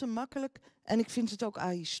het veel te makkelijk en ik vind het ook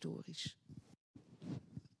ahistorisch.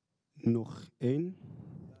 Nog één.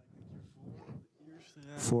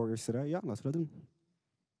 Voor eerste rij. Ja, laten we dat doen.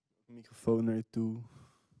 Microfoon naar je toe.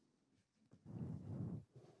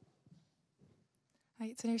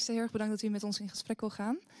 Hi, ten eerste heel erg bedankt dat u met ons in gesprek wil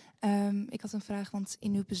gaan. Ik had een vraag, want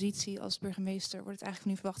in uw positie als burgemeester wordt het eigenlijk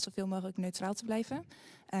van u verwacht zoveel mogelijk neutraal te blijven.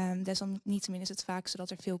 Desalniettemin is het vaak zo dat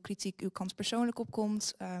er veel kritiek uw kant persoonlijk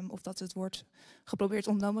opkomt. Of dat het wordt geprobeerd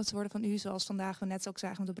ontnomen te worden van u, zoals vandaag we net ook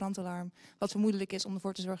zagen met de brandalarm. Wat vermoedelijk is om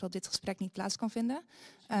ervoor te zorgen dat dit gesprek niet plaats kan vinden.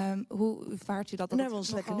 Hoe vaart u dat? Daar hebben we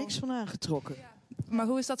ons lekker niks van aangetrokken. Ja. Maar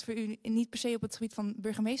hoe is dat voor u, niet per se op het gebied van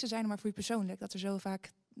burgemeester zijn, maar voor u persoonlijk, dat er zo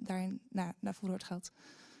vaak daarin naar voren wordt gehaald?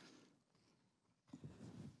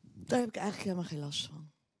 Daar heb ik eigenlijk helemaal geen last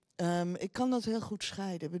van. Ik kan dat heel goed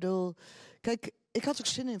scheiden. Ik bedoel, kijk, ik had ook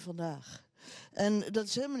zin in vandaag. En dat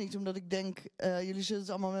is helemaal niet omdat ik denk, jullie zullen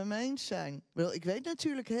het allemaal met me eens zijn. Wel, ik weet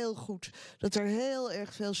natuurlijk heel goed dat er heel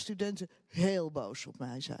erg veel studenten heel boos op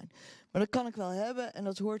mij zijn. Maar dat kan ik wel hebben en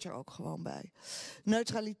dat hoort er ook gewoon bij.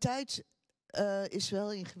 Neutraliteit is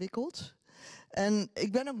wel ingewikkeld. En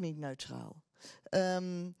ik ben ook niet neutraal.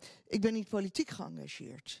 Ik ben niet politiek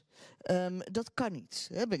geëngageerd. Dat kan niet.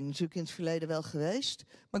 Daar ben ik natuurlijk in het verleden wel geweest.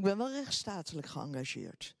 Maar ik ben wel rechtsstatelijk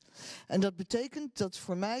geëngageerd. En dat betekent dat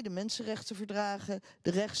voor mij de mensenrechtenverdragen,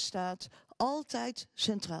 de rechtsstaat, altijd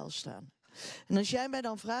centraal staan. En als jij mij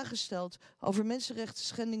dan vragen stelt over mensenrechten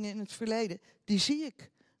schendingen in het verleden, die zie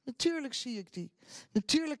ik. Natuurlijk zie ik die.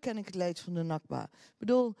 Natuurlijk ken ik het leed van de Nakba. Ik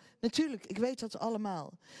bedoel, natuurlijk, ik weet dat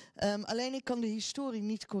allemaal. Alleen ik kan de historie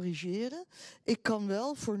niet corrigeren. Ik kan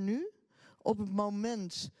wel voor nu, op het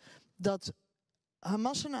moment dat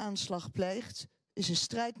Hamas een aanslag pleegt, is een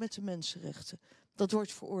strijd met de mensenrechten. Dat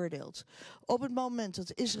wordt veroordeeld. Op het moment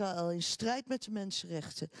dat Israël in strijd met de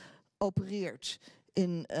mensenrechten opereert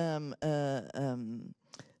in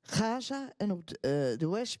Gaza en op de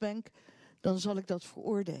Westbank, dan zal ik dat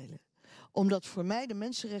veroordelen. Omdat voor mij de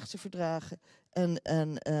mensenrechtenverdragen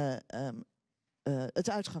het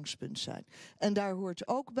uitgangspunt zijn. En daar hoort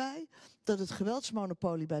ook bij dat het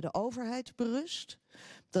geweldsmonopolie bij de overheid berust.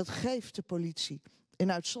 Dat geeft de politie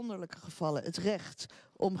in uitzonderlijke gevallen het recht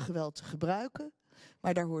om geweld te gebruiken.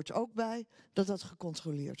 Maar daar hoort ook bij dat dat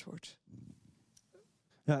gecontroleerd wordt.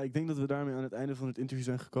 Ja, ik denk dat we daarmee aan het einde van het interview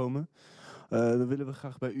zijn gekomen. Dan willen we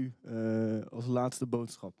graag bij u als laatste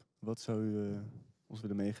boodschap. Wat zou u ons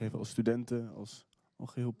willen meegeven als studenten, als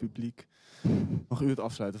algeheel publiek? Mag u het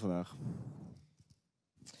afsluiten vandaag?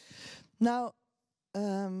 Nou,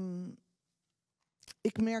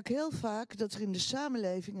 ik merk heel vaak dat er in de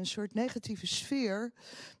samenleving een soort negatieve sfeer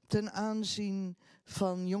ten aanzien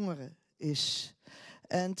van jongeren is.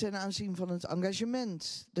 En ten aanzien van het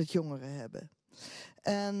engagement dat jongeren hebben.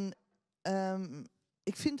 En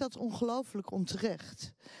ik vind dat ongelooflijk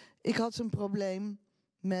onterecht. Ik had een probleem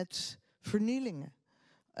met vernielingen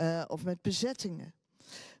of met bezettingen.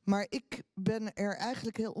 Maar ik ben er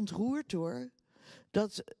eigenlijk heel ontroerd door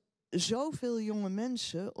dat zoveel jonge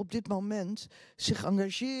mensen op dit moment zich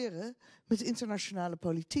engageren met internationale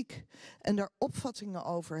politiek. En daar opvattingen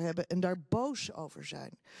over hebben en daar boos over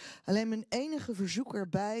zijn. Alleen mijn enige verzoek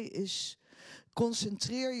erbij is,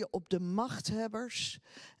 concentreer je op de machthebbers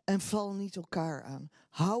en val niet elkaar aan.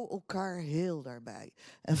 Hou elkaar heel daarbij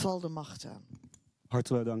en val de macht aan.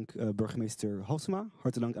 Hartelijk dank burgemeester Halsema.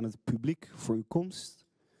 Hartelijk dank aan het publiek voor uw komst.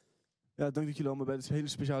 Ja, dank dat jullie allemaal bij dit hele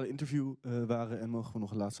speciale interview waren. En mogen we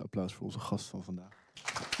nog een laatste applaus voor onze gast van vandaag.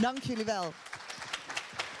 Dank jullie wel.